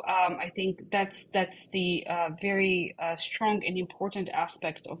 So I think that's the very strong and important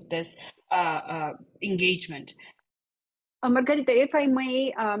aspect of this engagement. Margarita, if I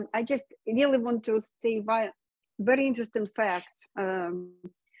may, I just really want to say very interesting fact,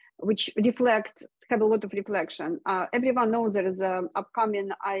 which have a lot of reflection. Everyone knows there is an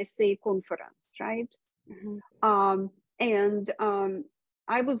upcoming ISA conference, right? Mm-hmm. And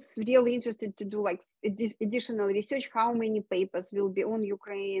I was really interested to do like additional research, how many papers will be on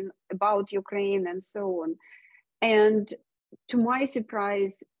Ukraine, about Ukraine, and so on. And to my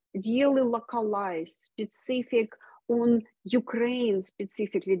surprise, really localized, specific on Ukraine,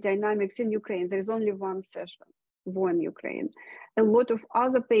 specifically dynamics in Ukraine. There's only one session, war in Ukraine. A lot of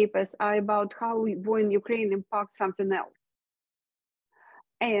other papers are about how war in Ukraine impacts something else.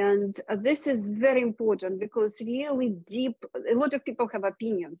 And this is very important because really deep, a lot of people have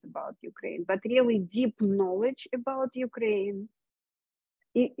opinions about Ukraine, but really deep knowledge about Ukraine,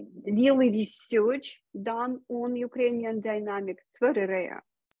 really research done on Ukrainian dynamics, it's very rare.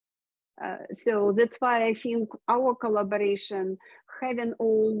 So that's why I think our collaboration, having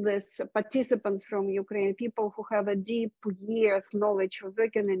all these participants from Ukraine, people who have a deep years knowledge of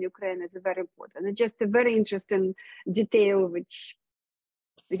working in Ukraine, is very important. It's just a very interesting detail which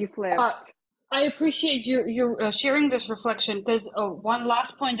reflect. I appreciate you sharing this reflection, because one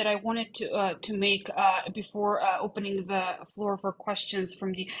last point that I wanted to make before opening the floor for questions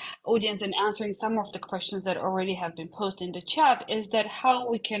from the audience and answering some of the questions that already have been posted in the chat is that how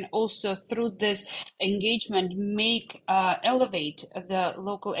we can also, through this engagement, elevate the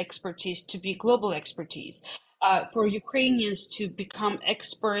local expertise to be global expertise. For Ukrainians to become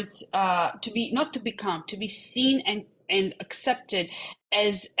experts, to be seen and accepted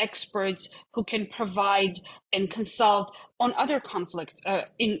as experts who can provide and consult on other conflicts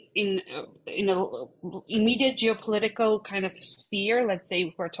in a immediate geopolitical kind of sphere. Let's say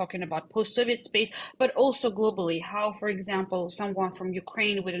if we're talking about post-Soviet space, but also globally. How, for example, someone from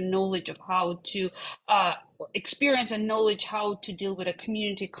Ukraine with a knowledge of how to experience and knowledge how to deal with a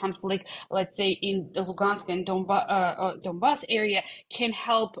community conflict, let's say in the Lugansk and Donbass area, can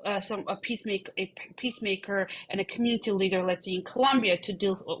help a peacemaker and a community leader, let's say in Colombia, to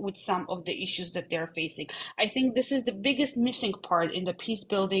deal with some of the issues that they're facing. I think this is the biggest missing part in the peace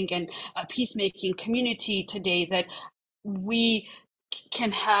building and peacemaking community today, that we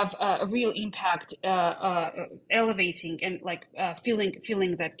can have a real impact elevating and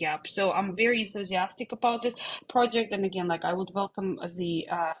filling that gap. So I'm very enthusiastic about this project, and again, I would welcome the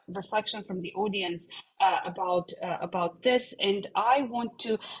reflection from the audience about this. And I want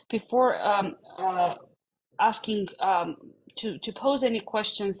to, before asking to pose any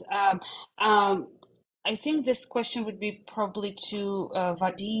questions, I think this question would be probably to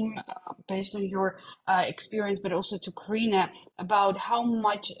Vadim, based on your experience, but also to Karina, about how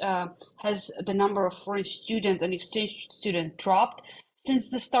much has the number of foreign students and exchange students dropped since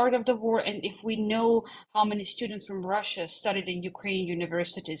the start of the war, and if we know how many students from Russia studied in Ukrainian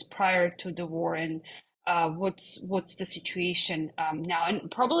universities prior to the war, and what's the situation now,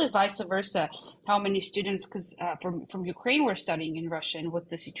 and probably vice versa, how many students from Ukraine were studying in Russia, and what's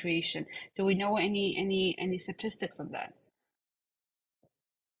the situation? Do we know any statistics on that?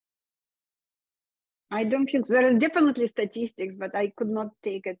 I don't think there are definitely statistics, but I could not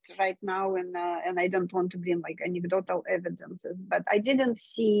take it right now, and I don't want to bring like anecdotal evidences. But I didn't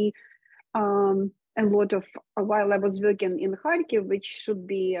see a lot of while I was working in Kharkiv, which should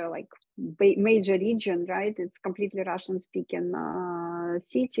be like major region, right? It's completely Russian-speaking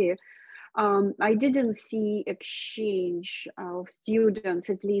city. I didn't see exchange of students,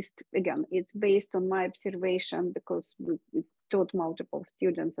 at least, again, it's based on my observation because we taught multiple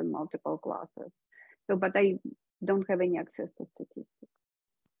students in multiple classes. So, but I don't have any access to statistics.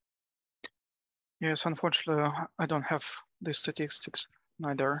 Yes, unfortunately, I don't have the statistics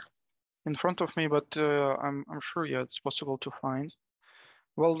neither in front of me, but I'm sure, yeah, it's possible to find.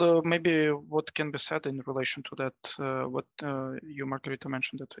 Well, maybe what can be said in relation to that, what you, Margarita,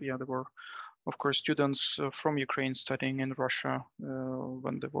 mentioned that, yeah, there were, of course, students from Ukraine studying in Russia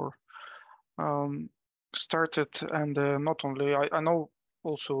when they were started. And not only, I know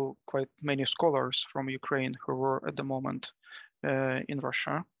also quite many scholars from Ukraine who were at the moment in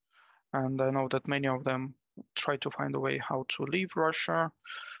Russia. And I know that many of them try to find a way how to leave Russia.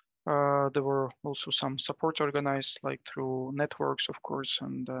 There were also some support organized, like through networks, of course,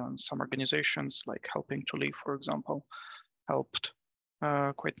 and some organizations like Helping to Leave, for example, helped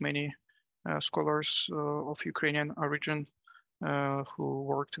quite many scholars of Ukrainian origin who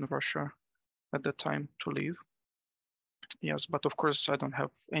worked in Russia at that time to leave. Yes, but of course, I don't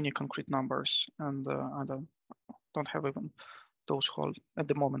have any concrete numbers, and I don't have even those who are at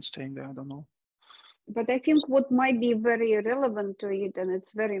the moment staying there. I don't know. But I think what might be very relevant to it, and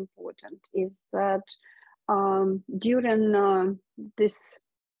it's very important, is that during this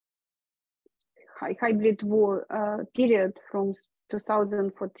hybrid war period from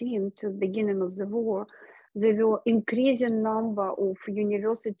 2014 to the beginning of the war, there were increasing number of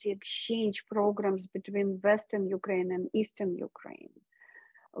university exchange programs between Western Ukraine and Eastern Ukraine.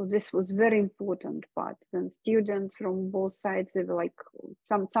 This was very important part. And students from both sides, they were like,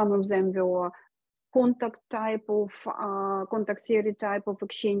 some of them were contact theory type of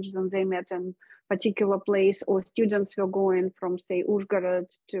exchange, and they met in particular place, or students were going from, say, Uzhgorod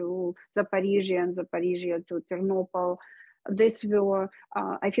to Zaporizhia and Zaporizhia to Ternopil. This were,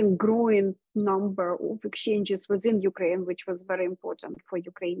 I think, growing number of exchanges within Ukraine, which was very important for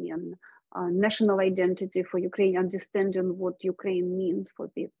Ukrainian national identity, for Ukraine understanding what Ukraine means for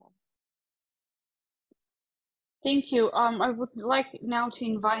people. Thank you. I would like now to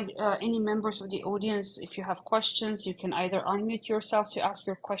invite any members of the audience. If you have questions, you can either unmute yourself to ask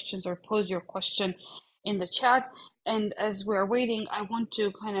your questions or pose your question in the chat. And as we're waiting, I want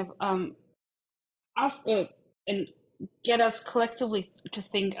to kind of ask and get us collectively to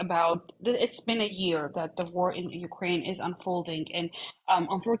think about it's been a year that the war in Ukraine is unfolding, and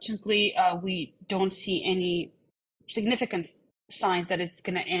unfortunately we don't see any significant signs that it's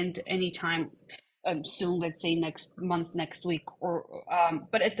going to end anytime soon, let's say next month, next week, or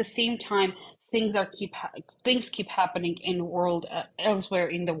but at the same time things keep happening in the world, elsewhere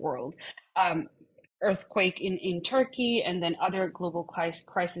in the world. Earthquake in Turkey, and then other global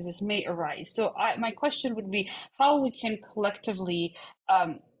crises may arise. So my question would be how we can collectively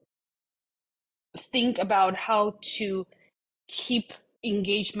think about how to keep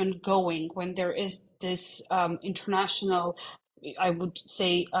engagement going when there is this international, I would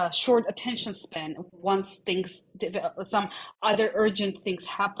say, short attention span. Once some other urgent things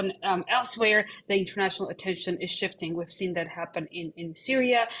happen elsewhere, the international attention is shifting. We've seen that happen in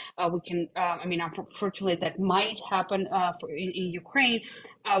Syria. I mean, unfortunately, that might happen in Ukraine.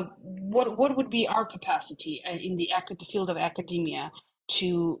 What would be our capacity in the field of academia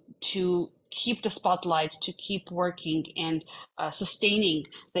to keep the spotlight, to keep working and sustaining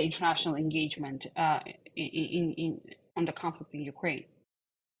the international engagement on the conflict in Ukraine?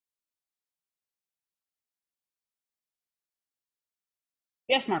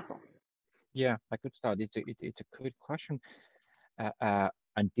 Yes, Marko. Yeah, I could start. It's a good question,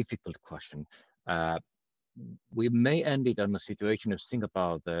 and difficult question. We may end it on a situation of think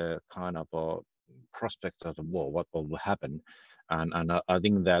about the kind of prospects of the war, what will happen, and I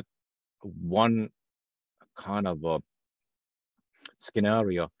think that one kind of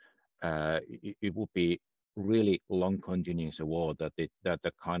scenario, it would be really long continuing the war, that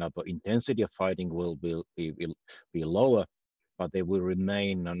the kind of intensity of fighting will be lower, but they will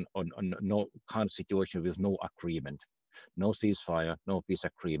remain on no kind of situation with no agreement, no ceasefire, no peace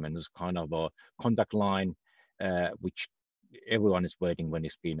agreement. It's kind of a contact line which everyone is waiting when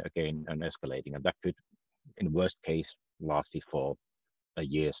it's been again and escalating, and that could, in worst case, last it for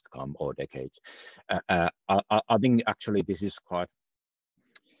years to come or decades. I think actually this is quite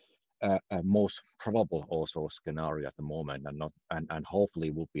most probable also scenario at the moment, and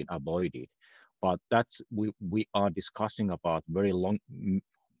hopefully will be avoided. but that's we are discussing about very long,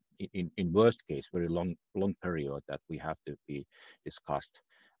 in worst case, very long period that we have to be discussed,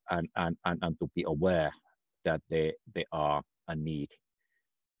 and to be aware that there are a need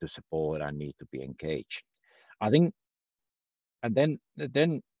to support and need to be engaged. I think, and then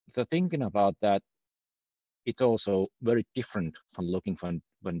the thinking about that, it's also very different from looking from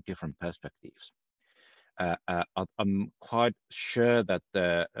different perspectives. I'm quite sure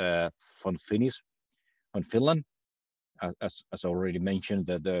that from Finland, as already mentioned,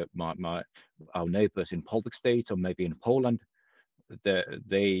 that our neighbors in Baltic states or maybe in Poland,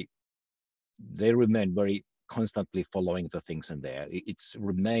 they remain very constantly following the things in there. It's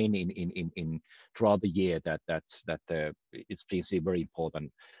remain in throughout the year that it's been very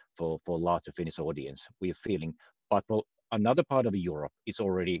important for larger Finnish audience. We're feeling, but for another part of Europe, it's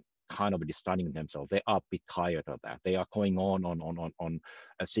already kind of studying themselves. They are a bit tired of that. They are going on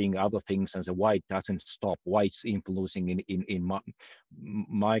seeing other things and say why it doesn't stop, why it's influencing in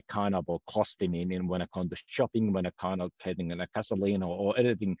my kind of costing in when I come to shopping, when I kind of getting a gasoline or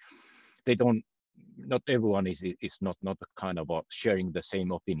anything. They don't. Not everyone is not kind of sharing the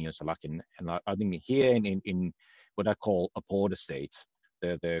same opinions. Like and I think here in what I call a border states,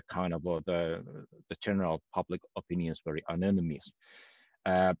 the kind of the general public opinion is very anonymous.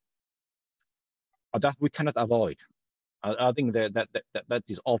 That we cannot avoid. I think that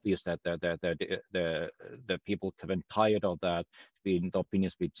is obvious that the people have been tired of that, being the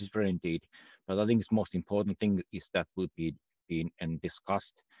opinions be differentiated. But I think the most important thing is that will be being and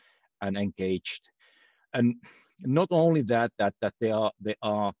discussed and engaged, and not only that there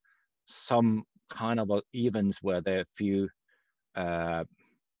are some kind of events where there are few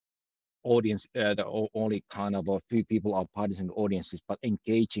audience, only kind of a few people are participating in audiences, but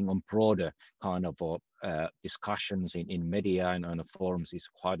engaging on broader kind of discussions in media and on the forums is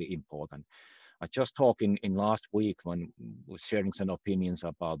quite important. I just talked in last week when we was sharing some opinions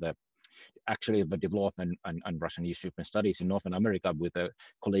about the development and Russian European studies in North America with a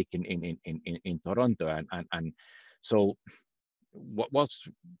colleague in Toronto, and so what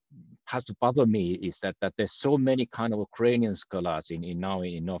has to bother me is that there's so many kind of Ukrainian scholars now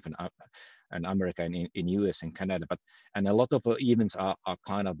in North and America and in US and Canada, and a lot of events are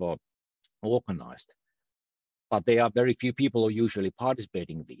kind of organized, but there are very few people who usually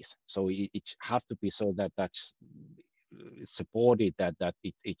participating in these. So it have to be so that's supported, that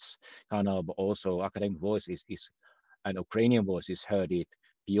it's kind of also academic voice is and Ukrainian voice is heard it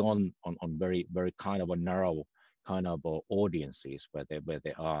beyond on very kind of a narrow kind of audiences where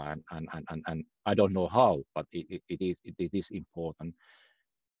they are, and I don't know how, but it is important.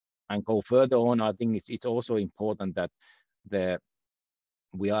 And go further on, I think it's also important that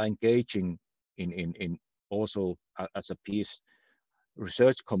we are engaging in also as a peace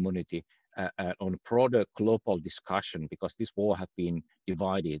research community on broader global discussion, because this war has been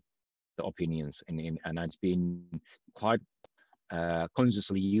divided the opinions and it's been quite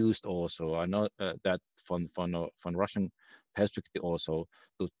consciously used also. I know that from Russian perspective also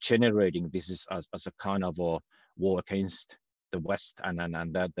to generating this is as a kind of a war against the West, and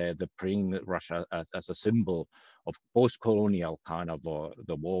that they bring Russia as a symbol of post-colonial kind of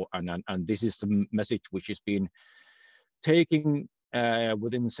the war, and this is the message which has been taking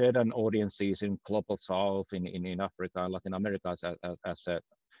within certain audiences in global South, in Africa, Latin America as a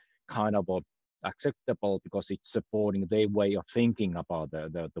kind of acceptable, because it's supporting their way of thinking about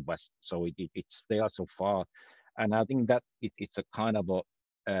the West. So it's there so far, and I think that it's a kind of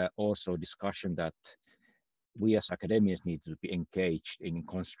also discussion that we as academics need to be engaged in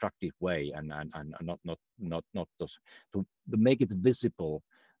a constructive way, and not just to make it visible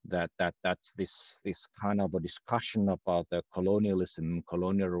that's this kind of a discussion about the colonialism,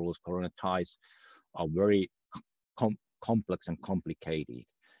 colonial rules, colonial ties are very complex and complicated,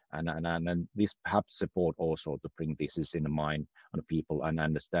 and this perhaps support also to bring this in the mind on the people and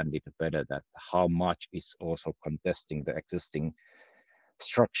understand it better, that how much is also contesting the existing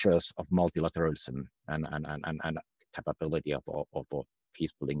structures of multilateralism and capability of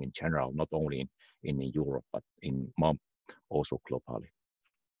peace building in general, not only in Europe but in also globally.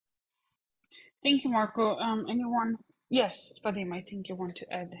 Thank you, Marko. Anyone? Yes, Vadim, I think you want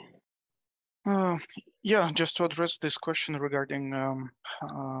to add. Yeah, just to address this question regarding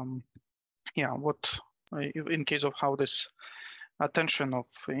what in case of how this attention of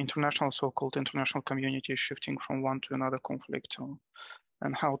international so-called international community is shifting from one to another conflict,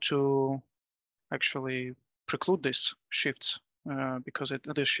 and how to actually preclude these shifts, because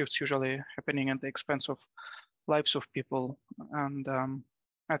these shifts usually happening at the expense of lives of people. And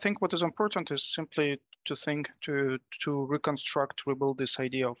I think what is important is simply to think to reconstruct, rebuild this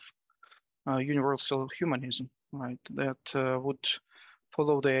idea of universal humanism, right? That would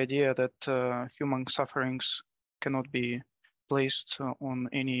follow the idea that human sufferings cannot be placed on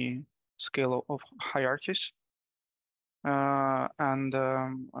any scale of hierarchies. And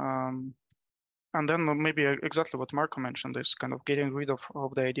then maybe exactly what Marko mentioned is kind of getting rid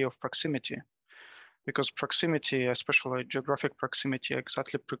of the idea of proximity, because proximity, especially geographic proximity,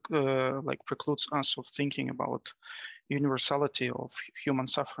 exactly precludes us of thinking about universality of human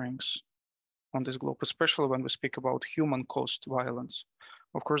sufferings on this globe, especially when we speak about human-caused violence.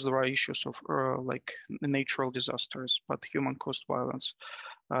 Of course, there are issues of like natural disasters, but human-caused violence,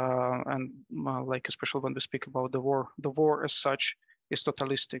 and like especially when we speak about the war as such is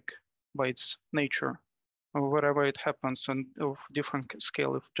totalistic by its nature. Wherever it happens, and of different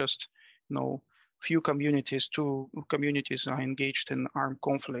scale, if just few communities, two communities are engaged in armed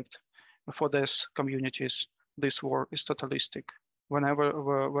conflict, for these communities, this war is totalistic,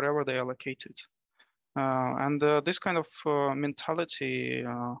 wherever they are located. And this kind of mentality,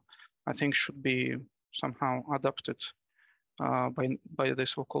 I think, should be somehow adopted by the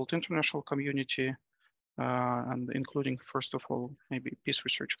so-called international community, and including, first of all, maybe peace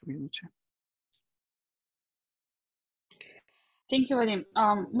research community. Thank you, Vadim.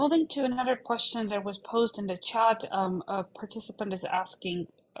 Moving to another question that was posed in the chat, a participant is asking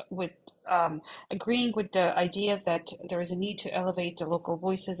agreeing with the idea that there is a need to elevate the local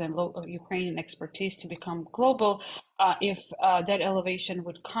voices and Ukrainian expertise to become global, if that elevation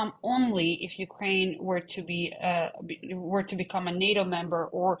would come only if Ukraine were to become a NATO member,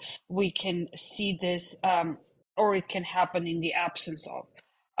 or we can see this, or it can happen in the absence of.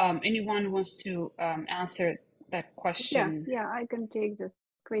 Anyone wants to answer that question? Yeah, I can take this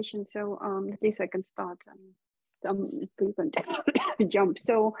question. So at least I can start and people can jump.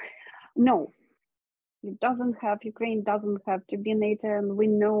 So no, Ukraine doesn't have to be NATO, and we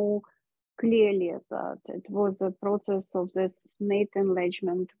know clearly that it was a process of this NATO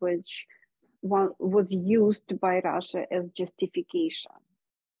enlargement which was used by Russia as justification.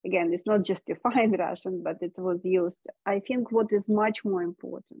 Again, it's not justifying Russian, but it was used. I think what is much more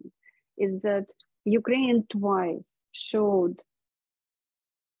important is that Ukraine twice showed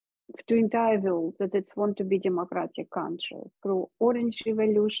to entire world that it wants to be democratic country. Through Orange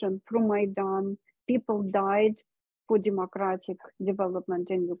Revolution, through Maidan, people died for democratic development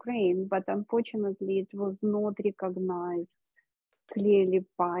in Ukraine, but unfortunately it was not recognized clearly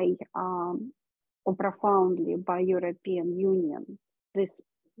by or profoundly by European Union. This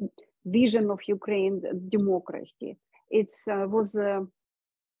vision of Ukraine democracy. It was a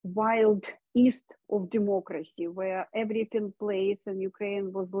wild east of democracy where everything plays, and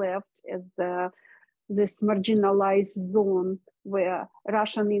Ukraine was left as this marginalized zone where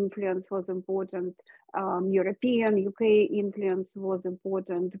Russian influence was important, European, UK influence was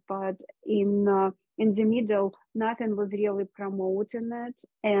important, but in the middle, nothing was really promoting it.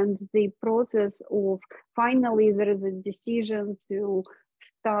 And the process of finally there is a decision to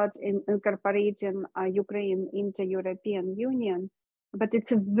start incorporating Ukraine into European Union. But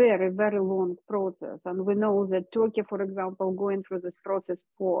it's a very, very long process. And we know that Turkey, for example, going through this process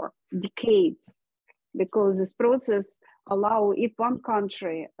for decades, because this process allow, if one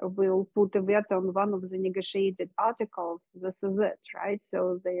country will put a veto on one of the negotiated articles, this is it, right?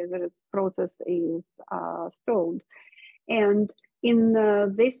 So this process is stalled. And in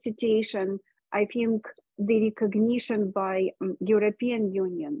this situation, I think the recognition by European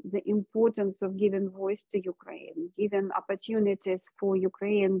Union, the importance of giving voice to Ukraine, giving opportunities for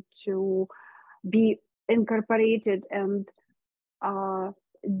Ukraine to be incorporated and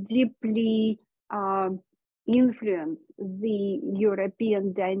deeply influence the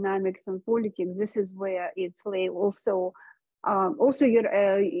European dynamics and politics. This is where it plays also.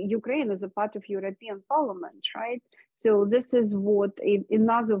 Ukraine is a part of European Parliament, right? So this is what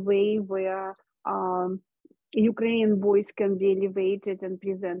another way where Ukrainian voice can be elevated and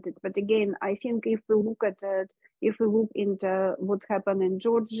presented. But again, I think if we look at it, if we look into what happened in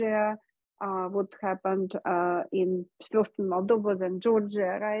Georgia, what happened first in Moldova, then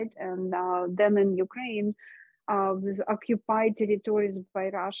Georgia, right? And then in Ukraine, these occupied territories by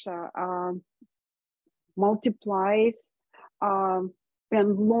Russia multiplies, and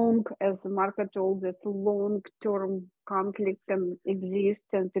long, as Marko told us, long-term conflict can exist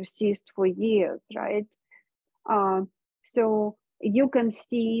and persist for years, right? So you can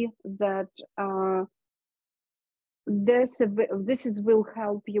see that this will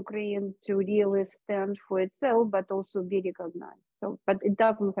help Ukraine to really stand for itself, but also be recognized. So, but it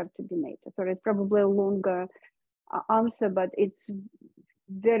doesn't have to be NATO. So it's probably a longer answer, but it's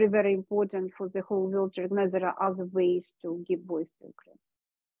very, very important for the whole world to recognize there are other ways to give voice to Ukraine.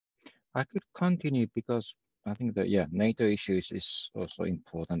 I could continue because I think that, yeah, NATO issues is also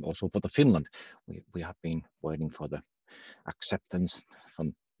important also for the Finland. We have been waiting for the acceptance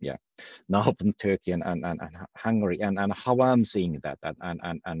from, yeah, now from Turkey and Hungary, and how I'm seeing that,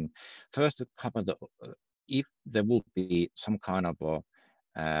 and first to cover the, if there will be some kind of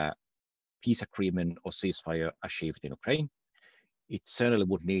a peace agreement or ceasefire achieved in Ukraine, it certainly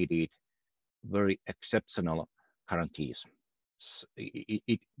would need very exceptional guarantees.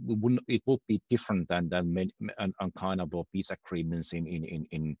 It would be different than kind of peace agreements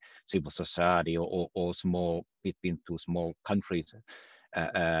in civil society or small between two small countries.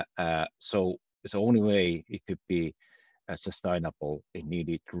 So the only way it could be sustainable, it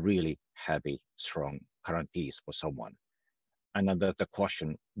needed really heavy, strong guarantees for someone. And then the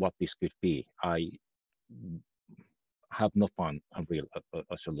question, what this could be, I have not found a real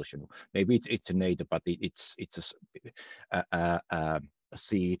a solution. Maybe it's a NATO, but it's a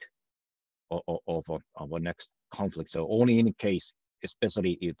seed of our next conflict. So only in case,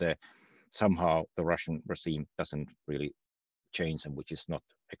 especially if somehow the Russian regime doesn't really change, and which is not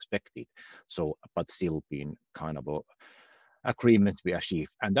expected. So, but still being kind of a agreement we achieve,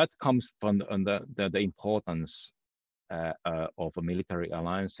 and that comes from the importance of military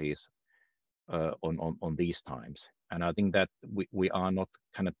alliances on these times. And I think that we are not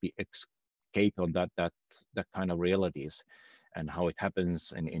kind of be escape on that kind of realities and how it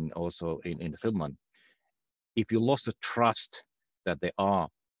happens in also in Finland. If you lost the trust that there are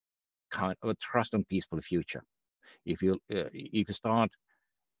kind of trust on peaceful future, if you start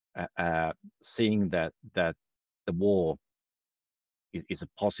seeing that the war is a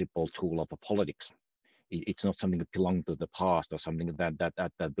possible tool of politics, it's not something that belongs to the past or something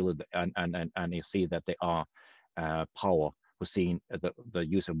that build, and you see that there are power who see the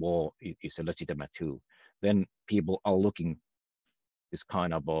use of war is legitimate too, then people are looking this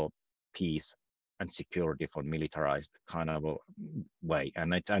kind of a peace and security for militarized kind of a way,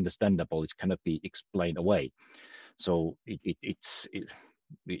 and it's understandable. It cannot be explained away. So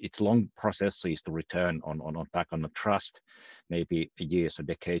it's long processes to return on back on the trust, maybe years or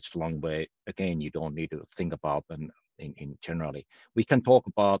decades long, where again you don't need to think about them in generally. We can talk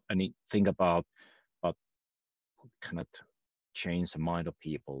about and think about, but cannot change the mind of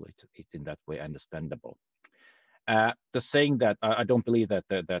people. It's in that way understandable. The saying that I don't believe that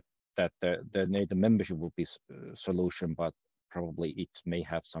the NATO membership will be a solution, but probably it may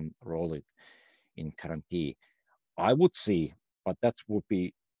have some role in guarantee. I would see, but that would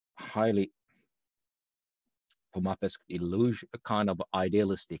be highly, from my perspective, illusion, kind of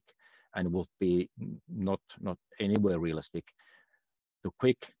idealistic, and would be not anywhere realistic. The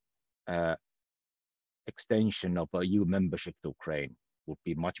quick extension of a EU membership to Ukraine would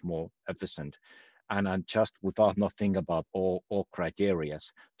be much more efficient, and just without not thinking about all criteria,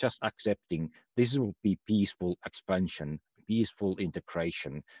 just accepting this will be peaceful expansion, peaceful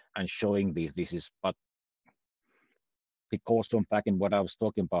integration, and showing this is, but because from back in what I was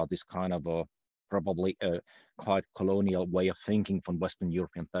talking about, this kind of a probably a quite colonial way of thinking from Western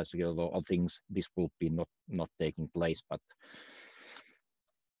European perspective of things, this will be not taking place. But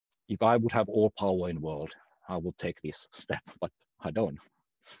if I would have all power in the world, I would take this step, but I don't.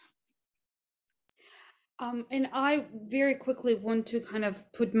 And I very quickly want to kind of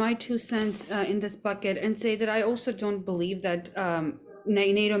put my 2 cents in this bucket and say that I also don't believe that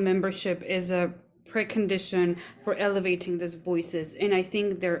NATO membership is a precondition for elevating these voices. And I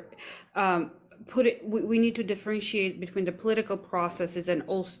think we need to differentiate between the political processes and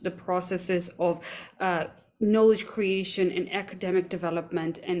also the processes of knowledge creation and academic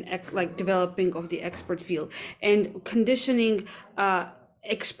development and like developing of the expert field, and conditioning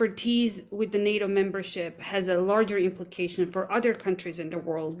expertise with the NATO membership has a larger implication for other countries in the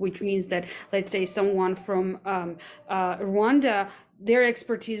world, which means that, let's say, someone from Rwanda, their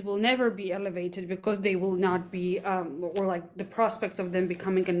expertise will never be elevated because they will not be, or like the prospects of them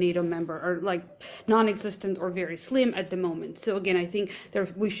becoming a NATO member are like non-existent or very slim at the moment. So again, I think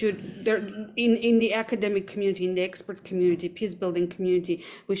in the academic community, in the expert community, peace building community,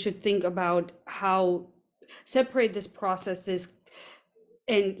 we should think about how separate these processes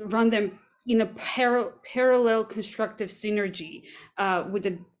and run them in a parallel constructive synergy with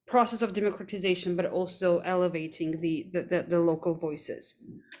the process of democratization, but also elevating the local voices.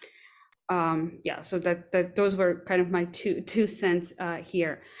 Yeah, so that those were kind of my two cents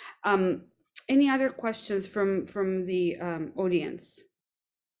here. Any other questions from the audience?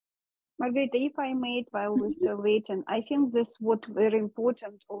 Margarita, if I may, while we're still waiting, I think this was very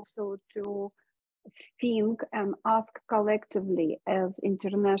important also to think and ask collectively as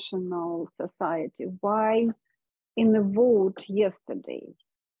international society, why in the vote yesterday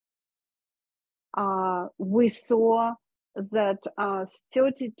we saw that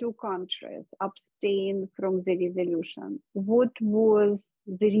 32 countries abstained from the resolution. What was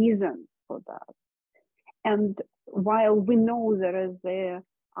the reason for that? And while we know there is the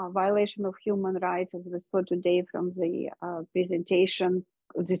violation of human rights, as we saw today from the presentation,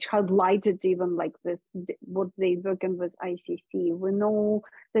 which highlighted even like this, what they working with ICC, we know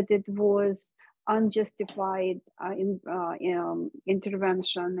that it was unjustified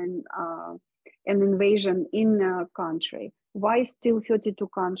intervention and invasion in a country. Why still 32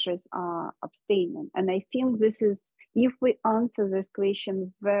 countries are abstaining? And I think this is, if we answer this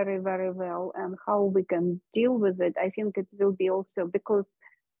question very, very well and how we can deal with it, I think it will be also because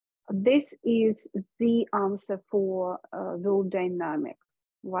this is the answer for world dynamics.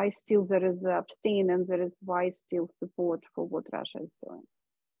 Why still there is the abstain and there is why still support for what Russia is doing.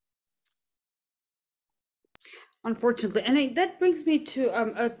 Unfortunately, and that brings me to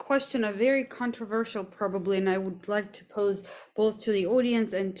a question, a very controversial probably, and I would like to pose both to the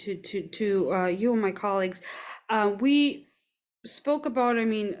audience and to you and my colleagues. We spoke about, I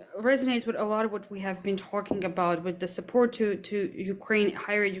mean, resonates with a lot of what we have been talking about with the support to Ukraine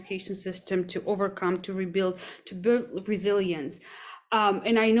higher education system to overcome, to rebuild, to build resilience.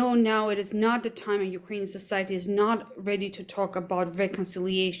 And I know now it is not the time, and Ukrainian society is not ready to talk about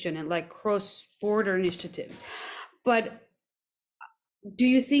reconciliation and like cross-border initiatives. But do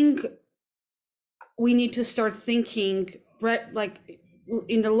you think we need to start thinking, like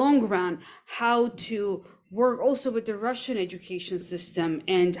in the long run, how to work also with the Russian education system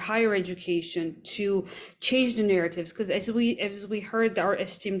and higher education to change the narratives? Because as we heard our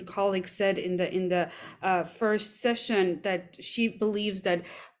esteemed colleague said in the first session, that she believes that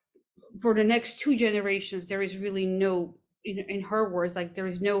for the next 2 generations there is really no, in her words, like there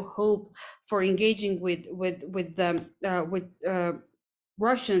is no hope for engaging with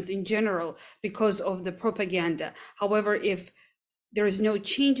Russians in general because of the propaganda. However, if there is no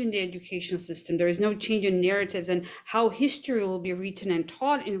change in the education system, there is no change in narratives and how history will be written and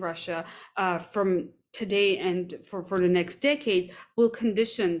taught in Russia from today and for the next decade, will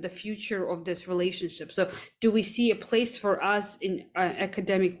condition the future of this relationship. So do we see a place for us in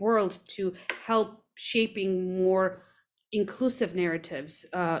academic world to help shaping more inclusive narratives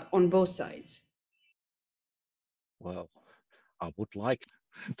on both sides? Well, I would like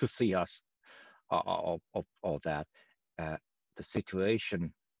to see us of that. The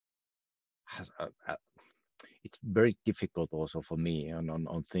situation has it's very difficult also for me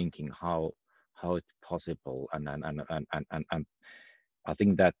on thinking how it's possible, and I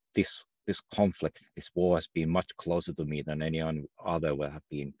think that this conflict, this war, has been much closer to me than any other will have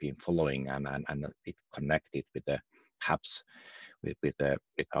been following, and it connected with the perhaps with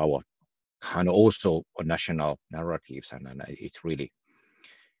our kind of also national narratives, and it's really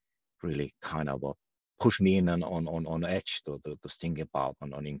kind of push me in on edge to think about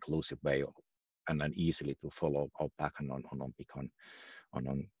an inclusive way and then easily to follow back on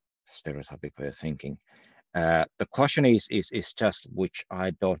stereotypic way of thinking. The question is just, which I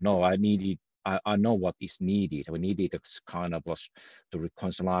don't know. I know what is needed. We needed a kind of to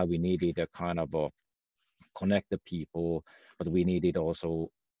reconcile. We needed a kind of connect the people, but we needed also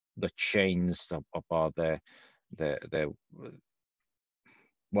the change about the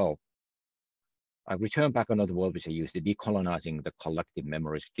well. I return back another word which I used, the decolonizing the collective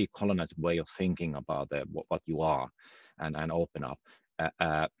memories, decolonizing way of thinking about what you are, and open up.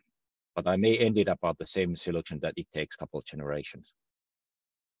 But I may end it up at the same solution that it takes a couple of generations.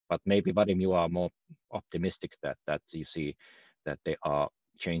 But maybe, Vadim, you are more optimistic that you see that there are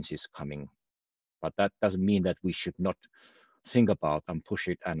changes coming. But that doesn't mean that we should not think about and push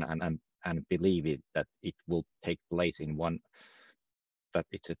it and believe it, that it will take place in one, that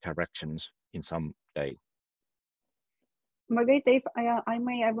it's a directions in some day. Margarita, if I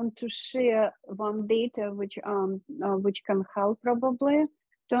may, I want to share one data which can help probably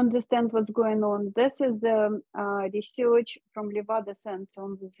to understand what's going on. This is the research from Levada Center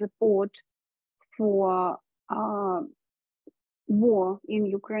on the support for war in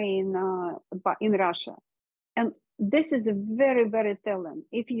Ukraine, in Russia. And this is a very, very telling.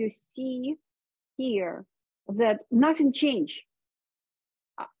 If you see here that nothing changed,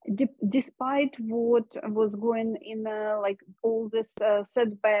 despite what was going in, like all this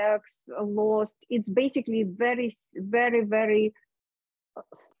setbacks, lost, it's basically very, very, very,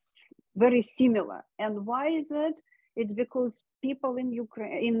 very similar. And why is it? It's because people in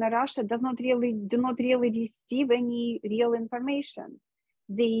Ukraine, in Russia, do not really receive any real information.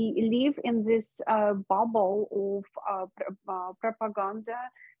 They live in this bubble of propaganda.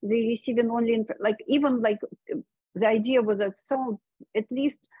 They receive only, even the idea was that so at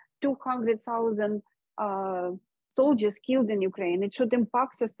least 200,000 soldiers killed in Ukraine, it should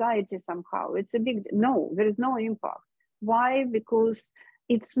impact society somehow. It's a big, no, there is no impact. Why? Because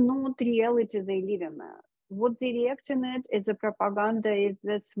it's not reality they live in it. What they react in it is a propaganda, is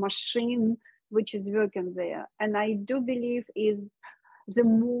this machine which is working there. And I do believe is the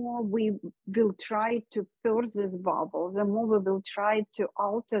more we will try to burst this bubble, the more we will try to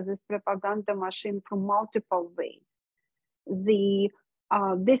alter this propaganda machine from multiple ways.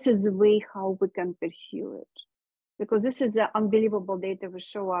 This is the way how we can pursue it. Because this is the unbelievable data will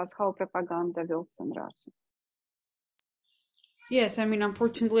show us how propaganda works in Russia. Yes, I mean,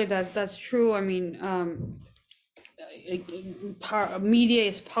 unfortunately, that's true. I mean, media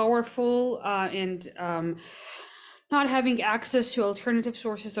is powerful, and not having access to alternative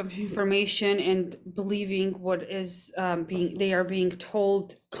sources of information and believing what is they are being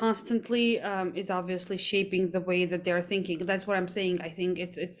told constantly is obviously shaping the way that they're thinking. That's what I'm saying. I think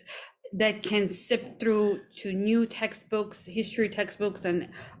it's that can sift through to new textbooks, history textbooks, and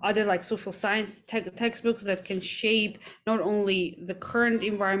other like social science textbooks that can shape not only the current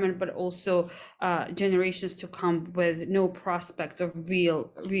environment, but also generations to come with no prospect of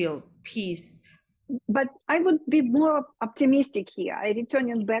real peace. But I would be more optimistic here. I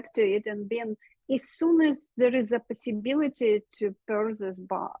returning back to it, and then as soon as there is a possibility to burst this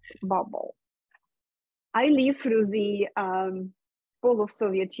bubble, I lived through the fall of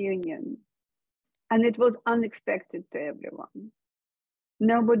Soviet Union, and it was unexpected to everyone.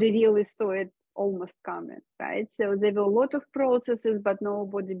 Nobody really saw it almost coming, right? So there were a lot of processes, but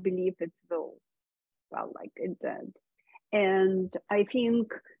nobody believed it will, well, like it did. And I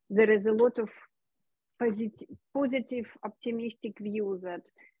think there is a lot of positive, optimistic view that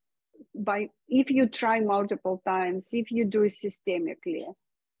if you try multiple times, if you do it systemically,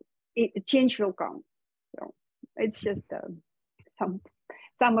 change will come. So it's just some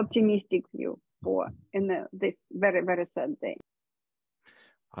optimistic view for this very, very sad day.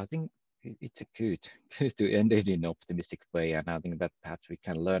 I think it's a good to end it in an optimistic way, and I think that perhaps we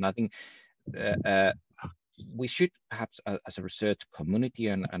can learn. I think we should perhaps, as a research community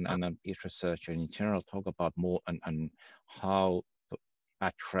and peace researcher in general, talk about more and how to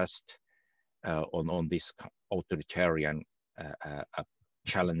address on this authoritarian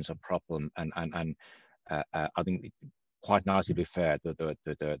challenge or problem, and I think it quite nicely referred to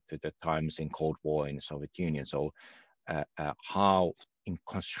the times in Cold War in the Soviet Union. So how in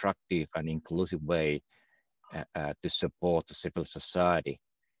constructive and inclusive way to support the civil society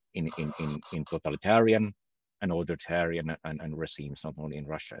in totalitarian and authoritarian and regimes, not only in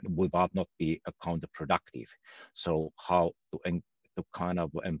Russia, without not be counterproductive. So how to kind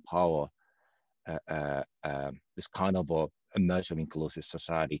of empower this kind of a immersive inclusive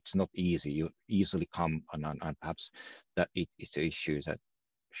society. It's not easy. You easily come and perhaps that it's issues that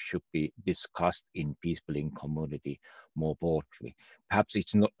should be discussed in peace building community more broadly. Perhaps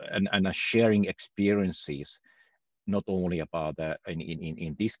it's not and sharing experiences, not only about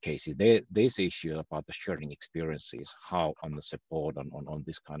in these cases, there's issue about the sharing experiences, how on the support on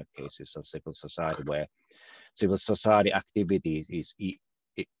this kind of cases of civil society, where civil society activities is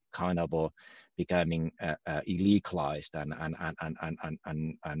kind of becoming illegalized and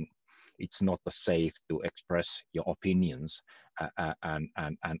it's not safe to express your opinions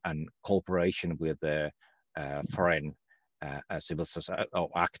and cooperation with the foreign civil society or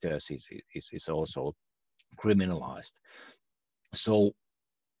actors is also criminalized. So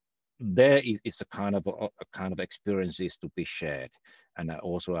there is a kind of experiences to be shared, and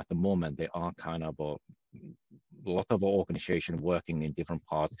also at the moment there are kind of a lot of organizations working in different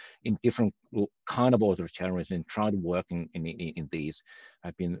parts, in different kind of authoritarianism, and trying to work in these.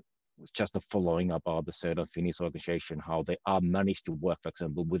 I've been just following about the certain Finnish organization, how they are managed to work, for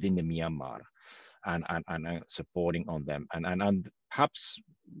example, within the Myanmar, and supporting on them, and perhaps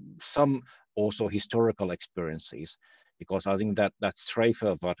some also historical experiences, because I think that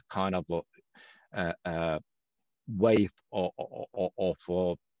straightforward kind of way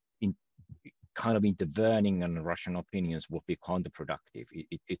of kind of intervening on Russian opinions would be counterproductive.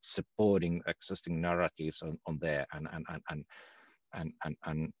 It's supporting existing narratives on there, and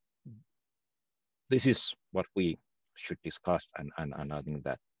this is what we should discuss, and I think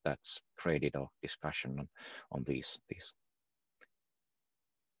that's created a discussion on these.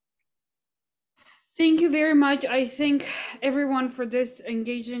 Thank you very much. I thank everyone for this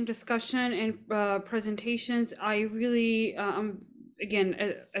engaging discussion and presentations. I really,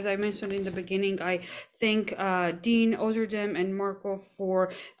 again, as I mentioned in the beginning, I thank Dean Ozerdim and Marko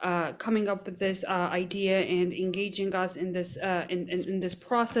for coming up with this idea and engaging us in this in this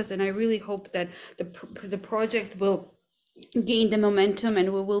process. And I really hope that the project will gain the momentum,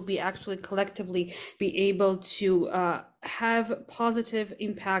 and we will be actually collectively be able to have positive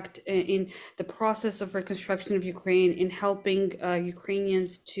impact in the process of reconstruction of Ukraine, in helping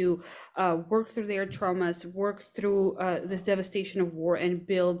Ukrainians to work through their traumas, work through this devastation of war, and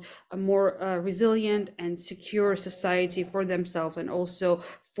build a more resilient and secure society for themselves, and also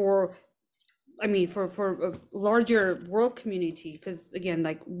for a larger world community, because again,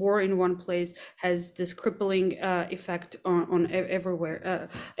 like, war in one place has this crippling effect on everywhere,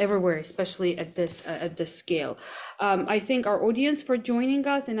 especially at this scale. I thank our audience for joining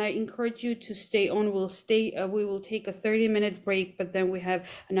us, and I encourage you to stay on. We will take a 30-minute break, but then we have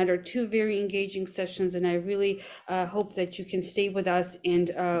another 2 very engaging sessions, and I really hope that you can stay with us and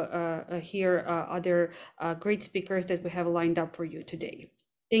hear other great speakers that we have lined up for you today.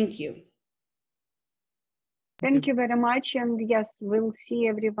 Thank you. Thank you very much. And yes, we'll see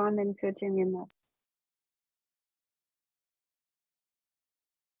everyone in 30 minutes.